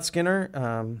 thanks a lot,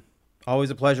 Skinner. Always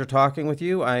a pleasure talking with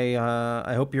you.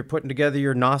 I hope you're putting together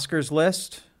your Noscars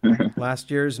list. Last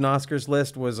year's Noscars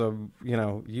list was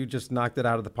you just knocked it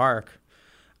out of the park.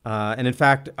 And in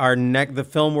fact, the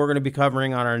film we're going to be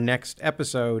covering on our next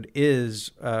episode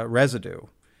is Residue.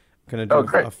 Going to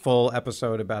do a full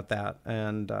episode about that,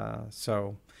 and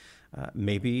so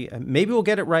maybe we'll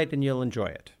get it right and you'll enjoy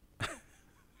it.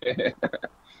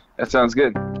 That sounds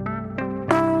good.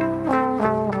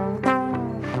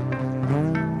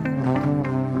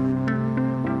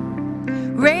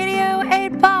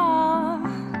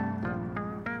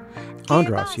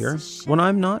 Andras here. When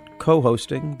I'm not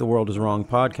co-hosting The World is Wrong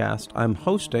podcast, I'm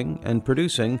hosting and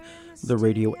producing the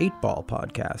Radio 8-Ball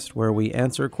podcast, where we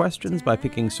answer questions by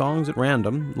picking songs at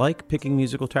random, like picking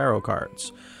musical tarot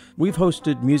cards. We've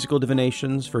hosted musical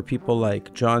divinations for people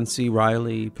like John C.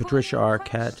 Reilly, Patricia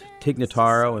Arquette, Tig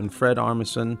Notaro, and Fred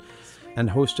Armisen, and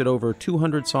hosted over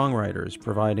 200 songwriters,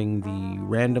 providing the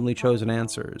randomly chosen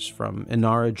answers from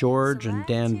Inara George and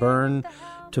Dan Byrne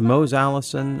to Mose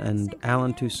Allison and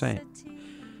Alan Toussaint.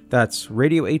 That's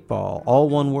Radio 8-Ball, all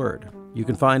one word. You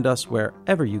can find us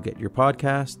wherever you get your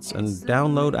podcasts and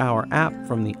download our app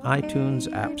from the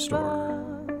iTunes App Store.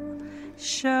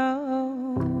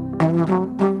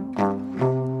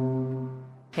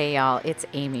 Hey y'all, it's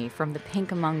Amy from the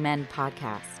Pink Among Men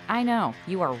podcast. I know,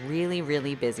 you are really,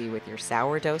 really busy with your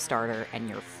sourdough starter and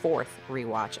your 4th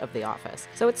rewatch of The Office.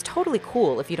 So it's totally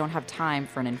cool if you don't have time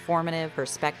for an informative,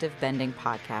 perspective-bending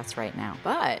podcast right now.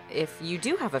 But if you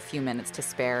do have a few minutes to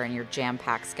spare in your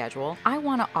jam-packed schedule, I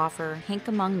want to offer Pink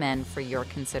Among Men for your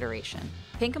consideration.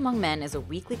 Pink Among Men is a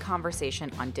weekly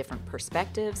conversation on different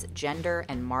perspectives, gender,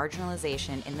 and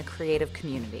marginalization in the creative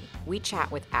community. We chat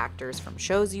with actors from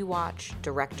shows you watch,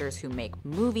 directors who make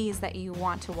movies that you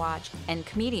want to watch, and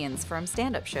comedians from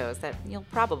stand-up shows that you'll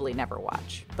probably never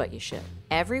watch, but you should.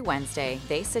 Every Wednesday,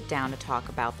 they sit down to talk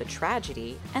about the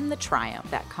tragedy and the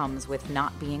triumph that comes with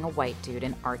not being a white dude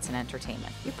in arts and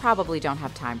entertainment. You probably don't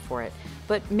have time for it,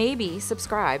 but maybe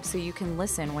subscribe so you can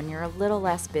listen when you're a little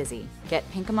less busy. Get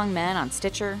Pink Among Men on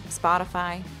Stitcher,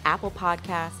 Spotify, Apple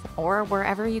Podcasts, or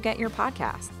wherever you get your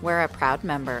podcasts. We're a proud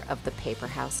member of the Paper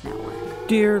House Network.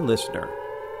 Dear listener,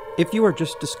 if you are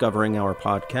just discovering our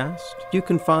podcast, you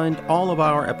can find all of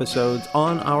our episodes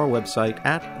on our website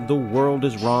at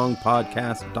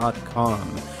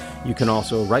theworldiswrongpodcast.com. You can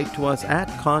also write to us at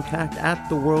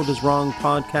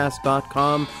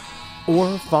contact@theworldiswrongpodcast.com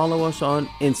or follow us on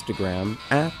Instagram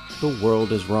at The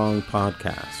World Is Wrong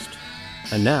Podcast.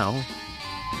 And now,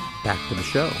 back to the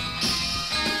show.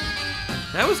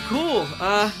 That was cool.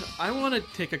 I want to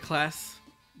take a class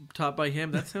taught by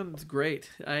him. That sounds great.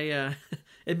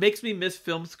 It makes me miss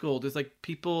film school. There's like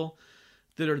people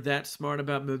that are that smart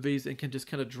about movies and can just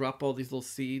kind of drop all these little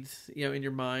seeds, in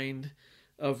your mind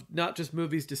of not just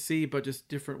movies to see, but just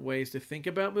different ways to think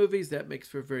about movies. That makes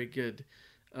for a very good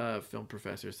film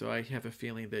professor. So I have a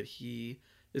feeling that he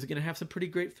is going to have some pretty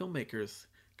great filmmakers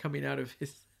coming out of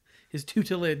his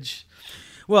tutelage.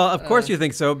 Well, of course you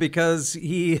think so, because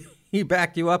he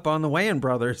backed you up on the Wayans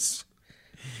brothers.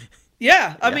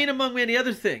 Yeah, I mean, among many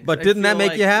other things. But didn't that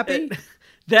make you happy?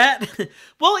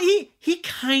 Well, he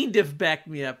kind of backed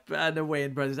me up on the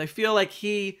Wayans brothers. I feel like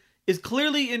he is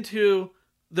clearly into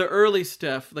the early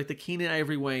stuff, like the Keenen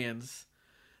Ivory Wayans,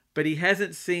 but he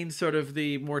hasn't seen sort of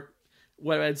the more,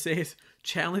 what I'd say is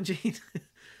challenging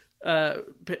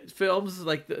films,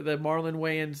 like the Marlon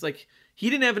Wayans. Like, he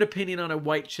didn't have an opinion on a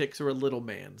White Chicks or a Little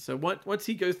Man. So once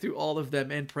he goes through all of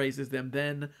them and praises them,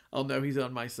 then I'll know he's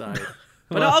on my side.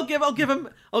 But well, I'll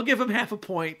give him half a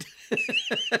point.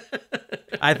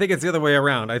 I think it's the other way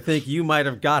around. I think you might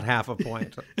have got half a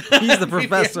point. He's the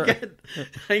professor.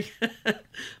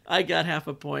 I got half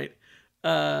a point.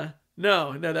 No,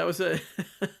 that was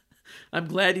I'm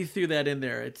glad you threw that in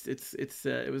there. It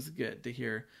was good to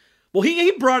hear. Well,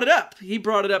 he brought it up. He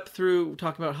brought it up through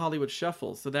talking about Hollywood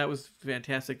Shuffle. So that was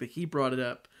fantastic that he brought it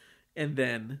up, and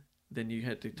then you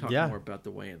had to talk more about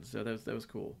the Wayans. So that was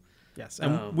cool. Yes,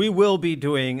 and we will be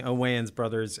doing a Wayans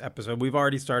Brothers episode. We've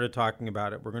already started talking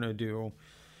about it. We're going to do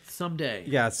someday.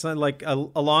 Yeah, so like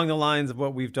along the lines of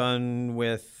what we've done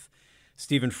with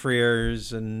Stephen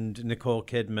Frears and Nicole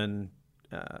Kidman.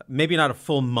 Maybe not a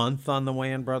full month on the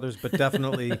Wayans Brothers, but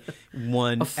definitely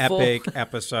one epic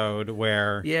episode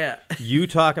where you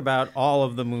talk about all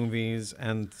of the movies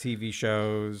and TV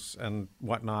shows and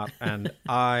whatnot, and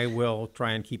I will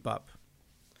try and keep up.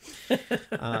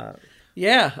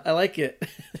 Yeah, I like it.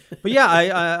 But yeah,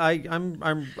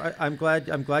 I'm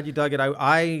glad you dug it.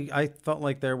 I felt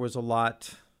like there was a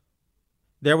lot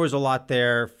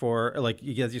there for, like,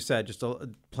 as you said, just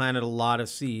planted a lot of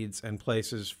seeds and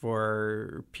places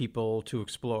for people to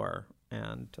explore.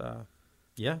 And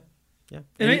yeah.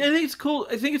 And I think it's cool.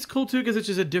 I think it's cool too because it's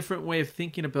just a different way of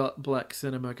thinking about black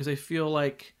cinema. Because I feel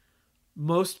like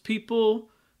most people,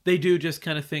 they do just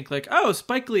kind of think like, oh,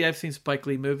 Spike Lee. I've seen Spike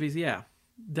Lee movies. Yeah,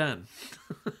 done.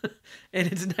 And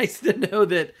it's nice to know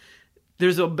that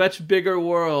there's a much bigger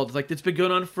world. Like, it's been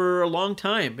going on for a long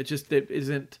time. It just it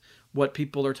isn't what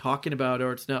people are talking about,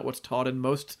 or it's not what's taught in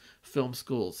most film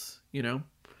schools,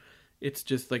 It's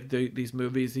just like these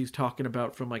movies he's talking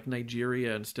about from like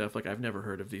Nigeria and stuff. Like, I've never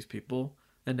heard of these people,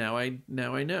 and now I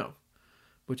know,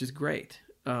 which is great.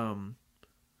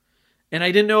 And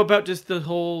I didn't know about just the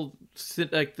whole,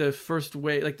 like the first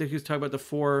way, like he was talking about the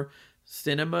 4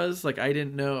 cinemas. Like I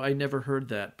didn't know, I never heard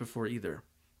that before either.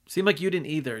 Seemed like you didn't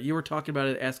either. You were talking about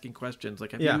it, asking questions.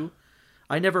 Like, have you?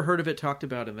 I never heard of it talked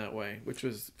about in that way, which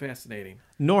was fascinating.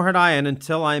 Nor had I, and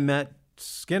until I met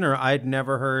Skinner, I'd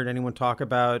never heard anyone talk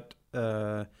about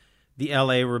the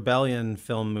LA Rebellion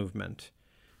film movement,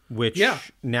 which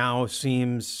now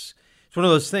seems, it's one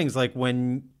of those things like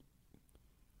when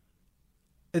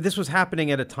this was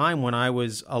happening at a time when I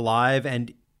was alive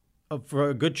and for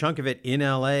a good chunk of it in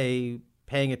LA,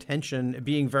 paying attention,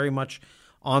 being very much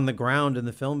on the ground in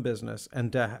the film business,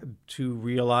 and to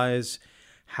realize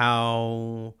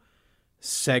how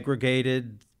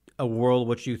segregated a world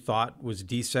which you thought was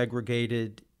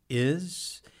desegregated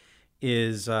is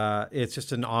it's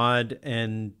just an odd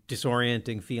and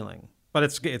disorienting feeling. But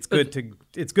it's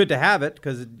good to have it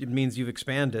because it means you've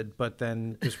expanded. But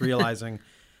then just realizing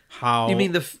how you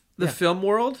mean the film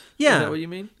world? Yeah, is that what you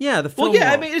mean? Yeah, the film. Well, yeah,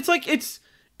 world. I mean, it's like it's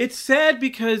sad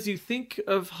because you think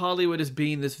of Hollywood as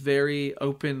being this very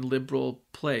open, liberal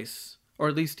place, or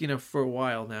at least for a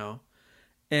while now,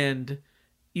 and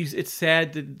it's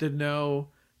sad to know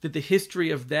that the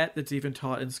history of that's even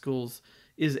taught in schools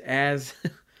is as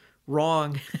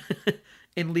wrong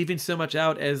and leaving so much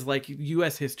out as like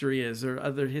U.S. history is or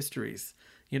other histories.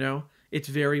 It's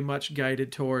very much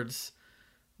guided towards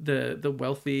the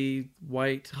wealthy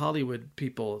white Hollywood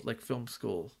people, like film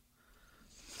school.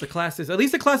 The classes, at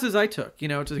least the classes I took, to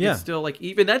get still like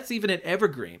even at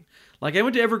Evergreen. Like I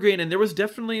went to Evergreen and there was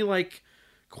definitely like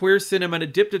queer cinema and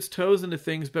it dipped its toes into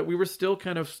things, but we were still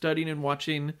kind of studying and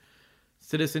watching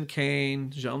Citizen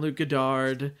Kane, Jean-Luc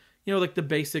Godard, like the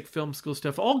basic film school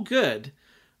stuff, all good.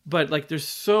 But like there's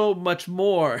so much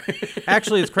more.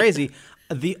 Actually, it's crazy.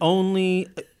 The only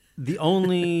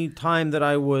time that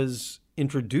I was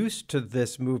introduced to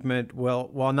this movement,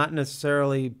 while not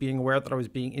necessarily being aware that I was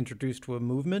being introduced to a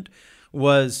movement,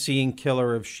 was seeing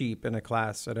Killer of Sheep in a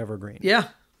class at Evergreen. Yeah.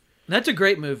 That's a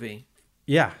great movie.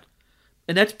 Yeah.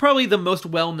 And that's probably the most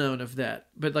well-known of that.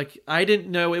 But like, I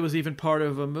didn't know it was even part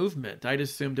of a movement. I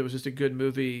just assumed it was just a good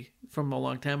movie from a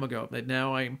long time ago. But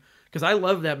now because I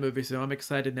love that movie, so I'm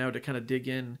excited now to kind of dig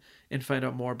in and find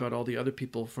out more about all the other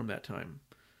people from that time.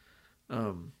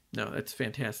 No, that's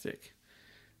fantastic.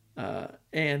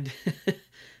 And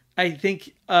I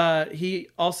think he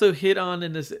also hit on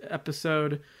in this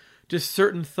episode just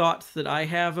certain thoughts that I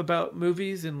have about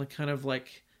movies and the kind of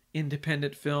like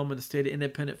independent film and the state of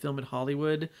independent film in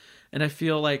Hollywood. And I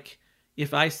feel like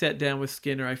if I sat down with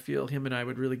Skinner, I feel him and I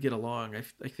would really get along.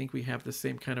 I think we have the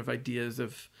same kind of ideas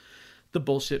of the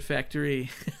bullshit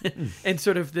factory and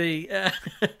sort of the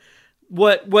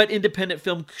what independent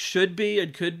film should be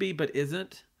and could be but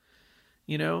isn't.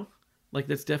 Like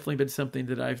that's definitely been something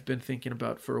that I've been thinking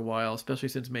about for a while, especially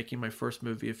since making my first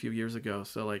movie a few years ago.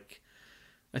 So like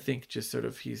I think just sort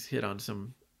of he's hit on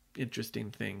some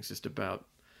interesting things just about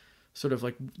sort of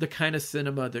like the kind of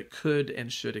cinema that could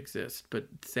and should exist, but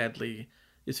sadly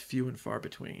is few and far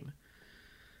between.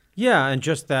 Yeah, and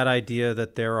just that idea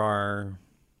that there are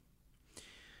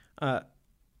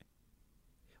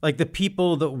like the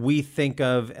people that we think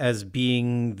of as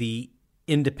being the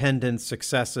independent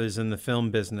successes in the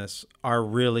film business are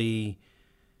really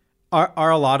are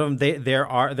a lot of them.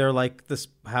 They're like this,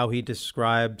 how he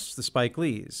describes the Spike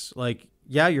Lees. Like,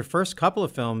 yeah, your first couple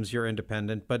of films you're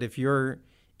independent, but if you're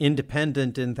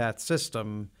independent in that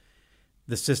system,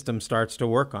 the system starts to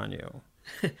work on you.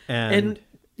 And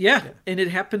and it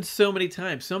happens so many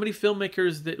times. So many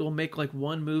filmmakers that will make like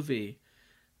one movie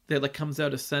that like comes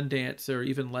out of Sundance or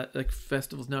even like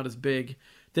festivals not as big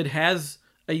that has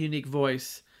a unique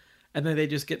voice, and then they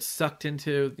just get sucked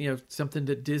into something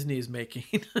that Disney is making.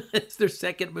 It's their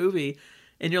second movie,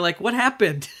 and you're like, what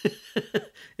happened?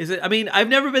 Is it? I mean, I've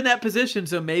never been in that position,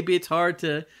 so maybe it's hard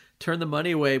to turn the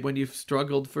money away when you've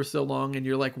struggled for so long, and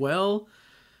you're like, well.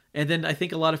 And then I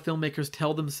think a lot of filmmakers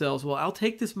tell themselves, well, I'll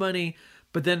take this money,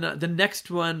 but then the next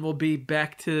one will be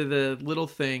back to the little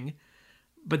thing,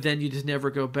 but then you just never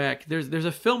go back. There's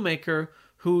a filmmaker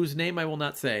whose name I will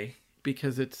not say,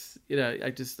 because it's,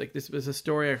 I just like, this was a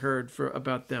story I heard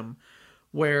about them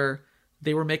where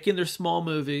they were making their small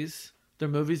movies. Their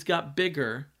movies got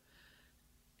bigger,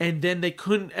 and then they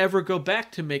couldn't ever go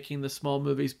back to making the small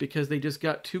movies because they just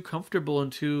got too comfortable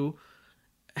and too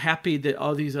happy that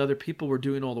all these other people were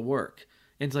doing all the work.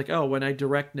 And it's like, oh, when I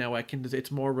direct now,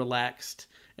 it's more relaxed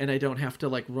and I don't have to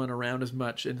like run around as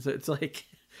much. And so it's like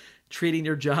treating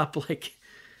your job like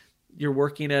you're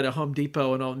working at a Home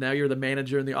Depot and now you're the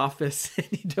manager in the office and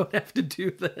you don't have to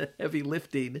do the heavy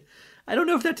lifting. I don't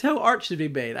know if that's how art should be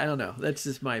made. I don't know. That's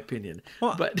just my opinion.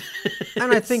 Well, but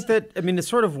and I think that, I mean, it's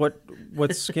sort of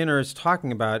what Skinner is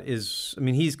talking about is, I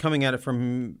mean, he's coming at it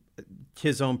from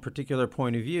his own particular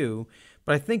point of view,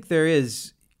 but I think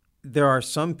there are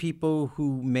some people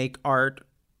who make art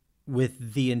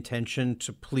with the intention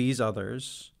to please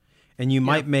others, and you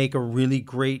might make a really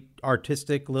great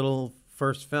artistic little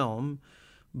first film,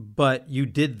 but you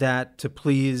did that to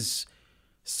please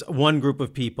one group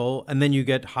of people, and then you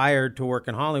get hired to work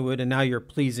in Hollywood, and now you're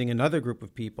pleasing another group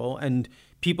of people, and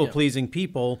people-pleasing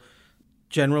people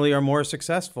generally are more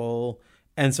successful,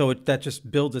 and so that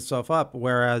just builds itself up,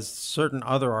 whereas certain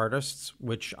other artists,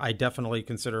 which I definitely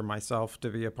consider myself to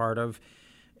be a part of,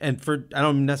 and I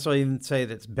don't necessarily even say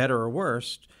that it's better or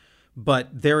worse, but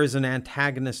there is an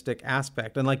antagonistic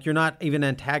aspect. And like, you're not even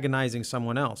antagonizing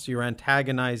someone else. You're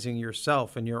antagonizing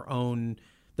yourself and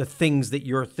the things that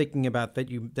you're thinking about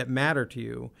that matter to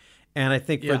you. And I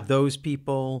think for those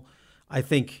people, I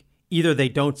think either they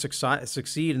don't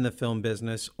succeed in the film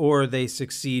business, or they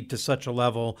succeed to such a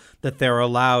level that they're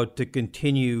allowed to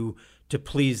continue to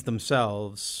please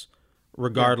themselves,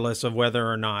 regardless of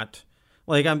whether or not.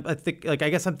 Like I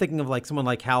guess I'm thinking of like someone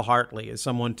like Hal Hartley as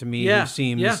someone to me who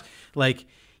seems like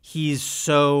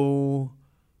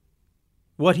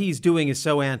what he's doing is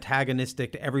so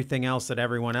antagonistic to everything else that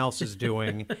everyone else is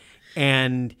doing.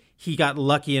 And he got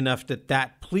lucky enough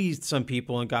that pleased some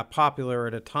people and got popular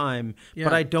at a time. Yeah.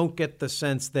 But I don't get the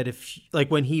sense that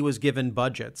when he was given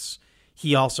budgets,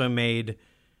 he also made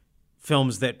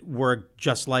films that were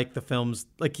just like the films.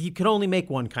 Like, he could only make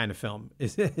one kind of film.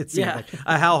 It seemed like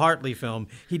a Hal Hartley film.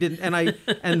 He didn't,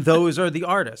 and those are the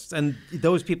artists, and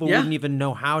those people wouldn't even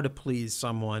know how to please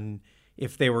someone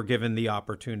if they were given the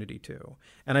opportunity to.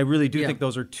 And I really do think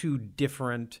those are two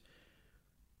different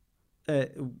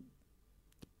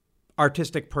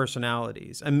artistic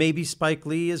personalities. And maybe Spike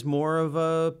Lee is more of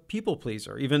a people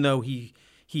pleaser, even though he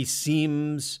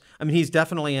seems, I mean, he's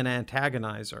definitely an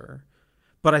antagonizer.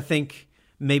 But I think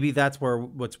maybe that's where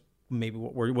what's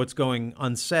going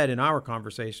unsaid in our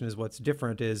conversation is what's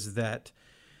different is that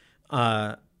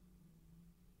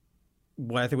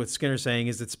what I think what Skinner's saying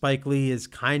is that Spike Lee is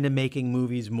kind of making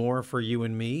movies more for you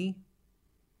and me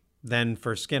than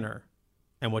for Skinner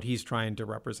and what he's trying to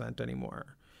represent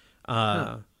anymore.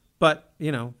 But,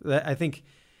 I think,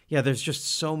 there's just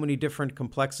so many different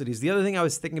complexities. The other thing I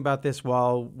was thinking about this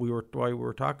while we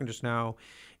were talking just now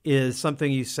is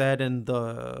something you said in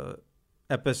the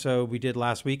episode we did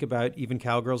last week about Even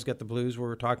Cowgirls Get the Blues, where we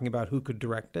were talking about who could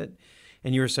direct it.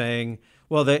 And you were saying,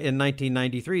 well, in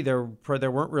 1993, there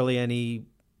weren't really any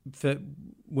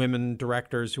women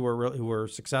directors who were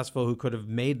successful who could have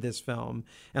made this film.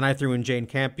 And I threw in Jane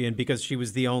Campion because she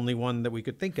was the only one that we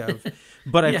could think of.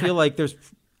 But I feel like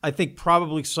I think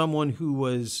probably someone who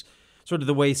was sort of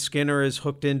the way Skinner is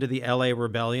hooked into the LA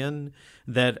Rebellion,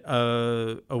 that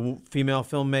a female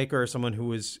filmmaker or someone who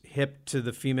was hip to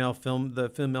the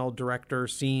female director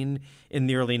scene in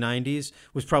the early 90s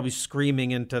was probably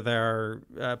screaming into their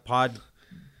pod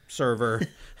server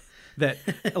that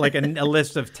like a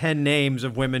list of 10 names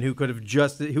of women who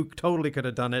totally could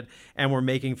have done it and were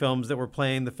making films that were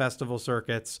playing the festival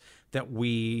circuits that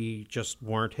we just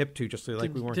weren't hip to, just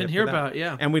like we weren't didn't hip hear to that. about.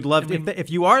 Yeah, and we'd love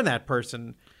if you are that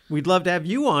person, we'd love to have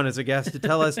you on as a guest to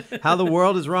tell us how the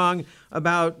world is wrong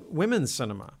about women's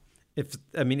cinema. If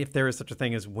there is such a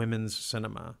thing as women's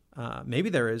cinema, maybe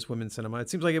there is women's cinema. It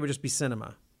seems like it would just be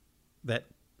cinema that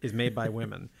is made by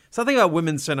women. Something about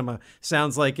women's cinema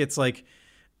sounds like it's like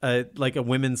a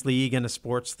women's league and a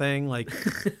sports thing. Like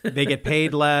they get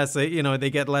paid less, they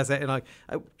get less.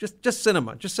 Just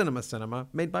cinema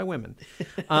made by women.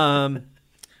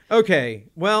 Okay.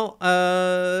 Well,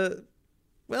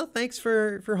 thanks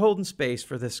for holding space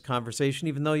for this conversation.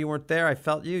 Even though you weren't there, I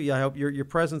felt you. I hope your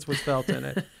presence was felt in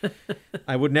it.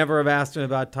 I would never have asked him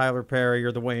about Tyler Perry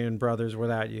or the Wayans brothers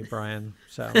without you, Brian.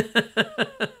 So.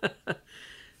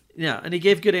 Yeah, and he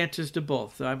gave good answers to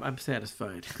both, so I'm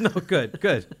satisfied. No, good.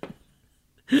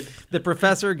 The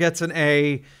professor gets an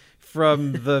A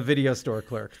from the video store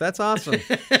clerk. That's awesome.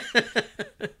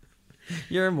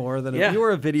 You're more than you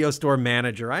were a video store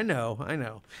manager. I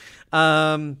know.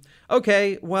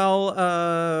 Okay,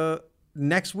 well,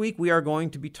 next week we are going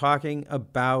to be talking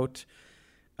about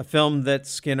a film that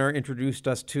Skinner introduced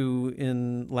us to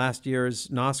in last year's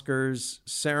Oscars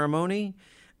ceremony.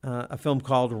 A film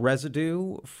called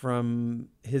Residue from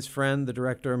his friend, the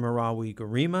director Marawi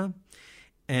Garima.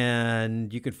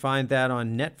 And you can find that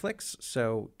on Netflix.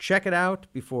 So check it out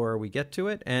before we get to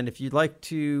it. And if you'd like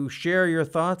to share your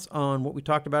thoughts on what we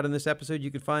talked about in this episode,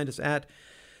 you can find us at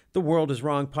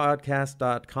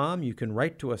theworldiswrongpodcast.com. You can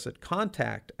write to us at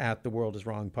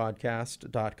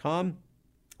contact@theworldiswrongpodcast.com.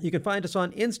 You can find us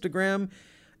on Instagram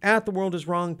at The World Is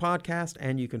Wrong Podcast,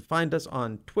 and you can find us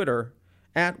on Twitter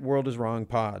at World Is Wrong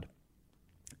Pod.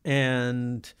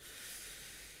 And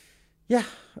yeah,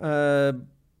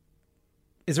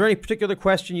 is there any particular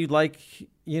question you'd like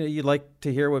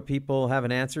to hear what people have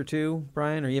an answer to,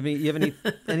 Brian? Or you have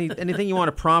anything you want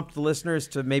to prompt the listeners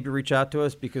to maybe reach out to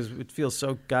us, because it feels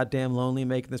so goddamn lonely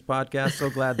making this podcast.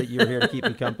 So glad that you're here to keep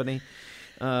me company.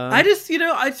 I just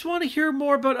want to hear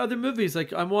more about other movies.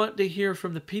 Like, I want to hear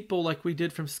from the people, like we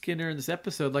did from Skinner in this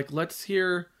episode. Like, let's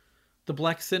hear the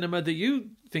black cinema that you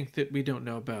think that we don't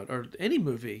know about, or any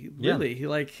movie really.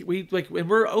 Yeah. And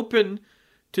we're open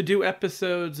to do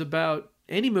episodes about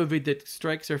any movie that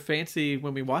strikes our fancy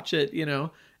when we watch it,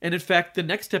 And in fact, the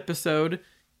next episode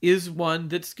is one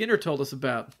that Skinner told us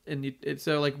about. And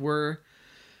so like we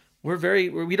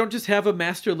don't just have a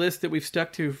master list that we've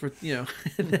stuck to for,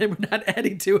 and then we're not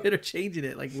adding to it or changing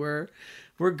it. Like we're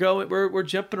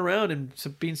jumping around and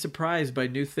being surprised by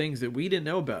new things that we didn't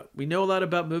know about. We know a lot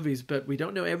about movies, but we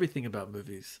don't know everything about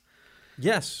movies.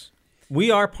 Yes. We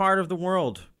are part of the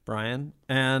world, Brian.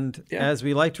 And as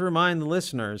we like to remind the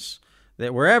listeners,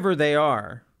 that wherever they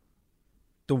are,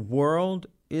 the world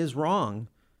is wrong,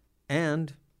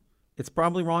 and it's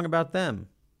probably wrong about them,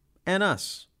 and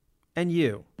us, and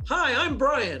you. Hi, I'm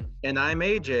Brian. And I'm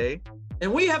AJ.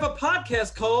 And we have a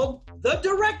podcast called The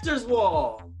Director's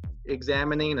Wall,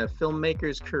 examining a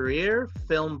filmmaker's career,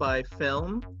 film by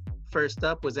film. First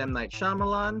up was M. Night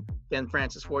Shyamalan, then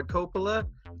Francis Ford Coppola.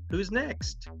 Who's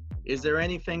next? Is there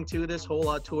anything to this whole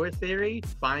auteur theory?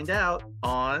 Find out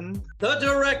on The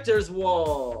Director's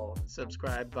Wall.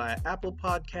 Subscribe via Apple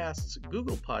Podcasts,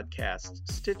 Google Podcasts,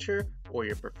 Stitcher, or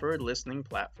your preferred listening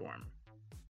platform.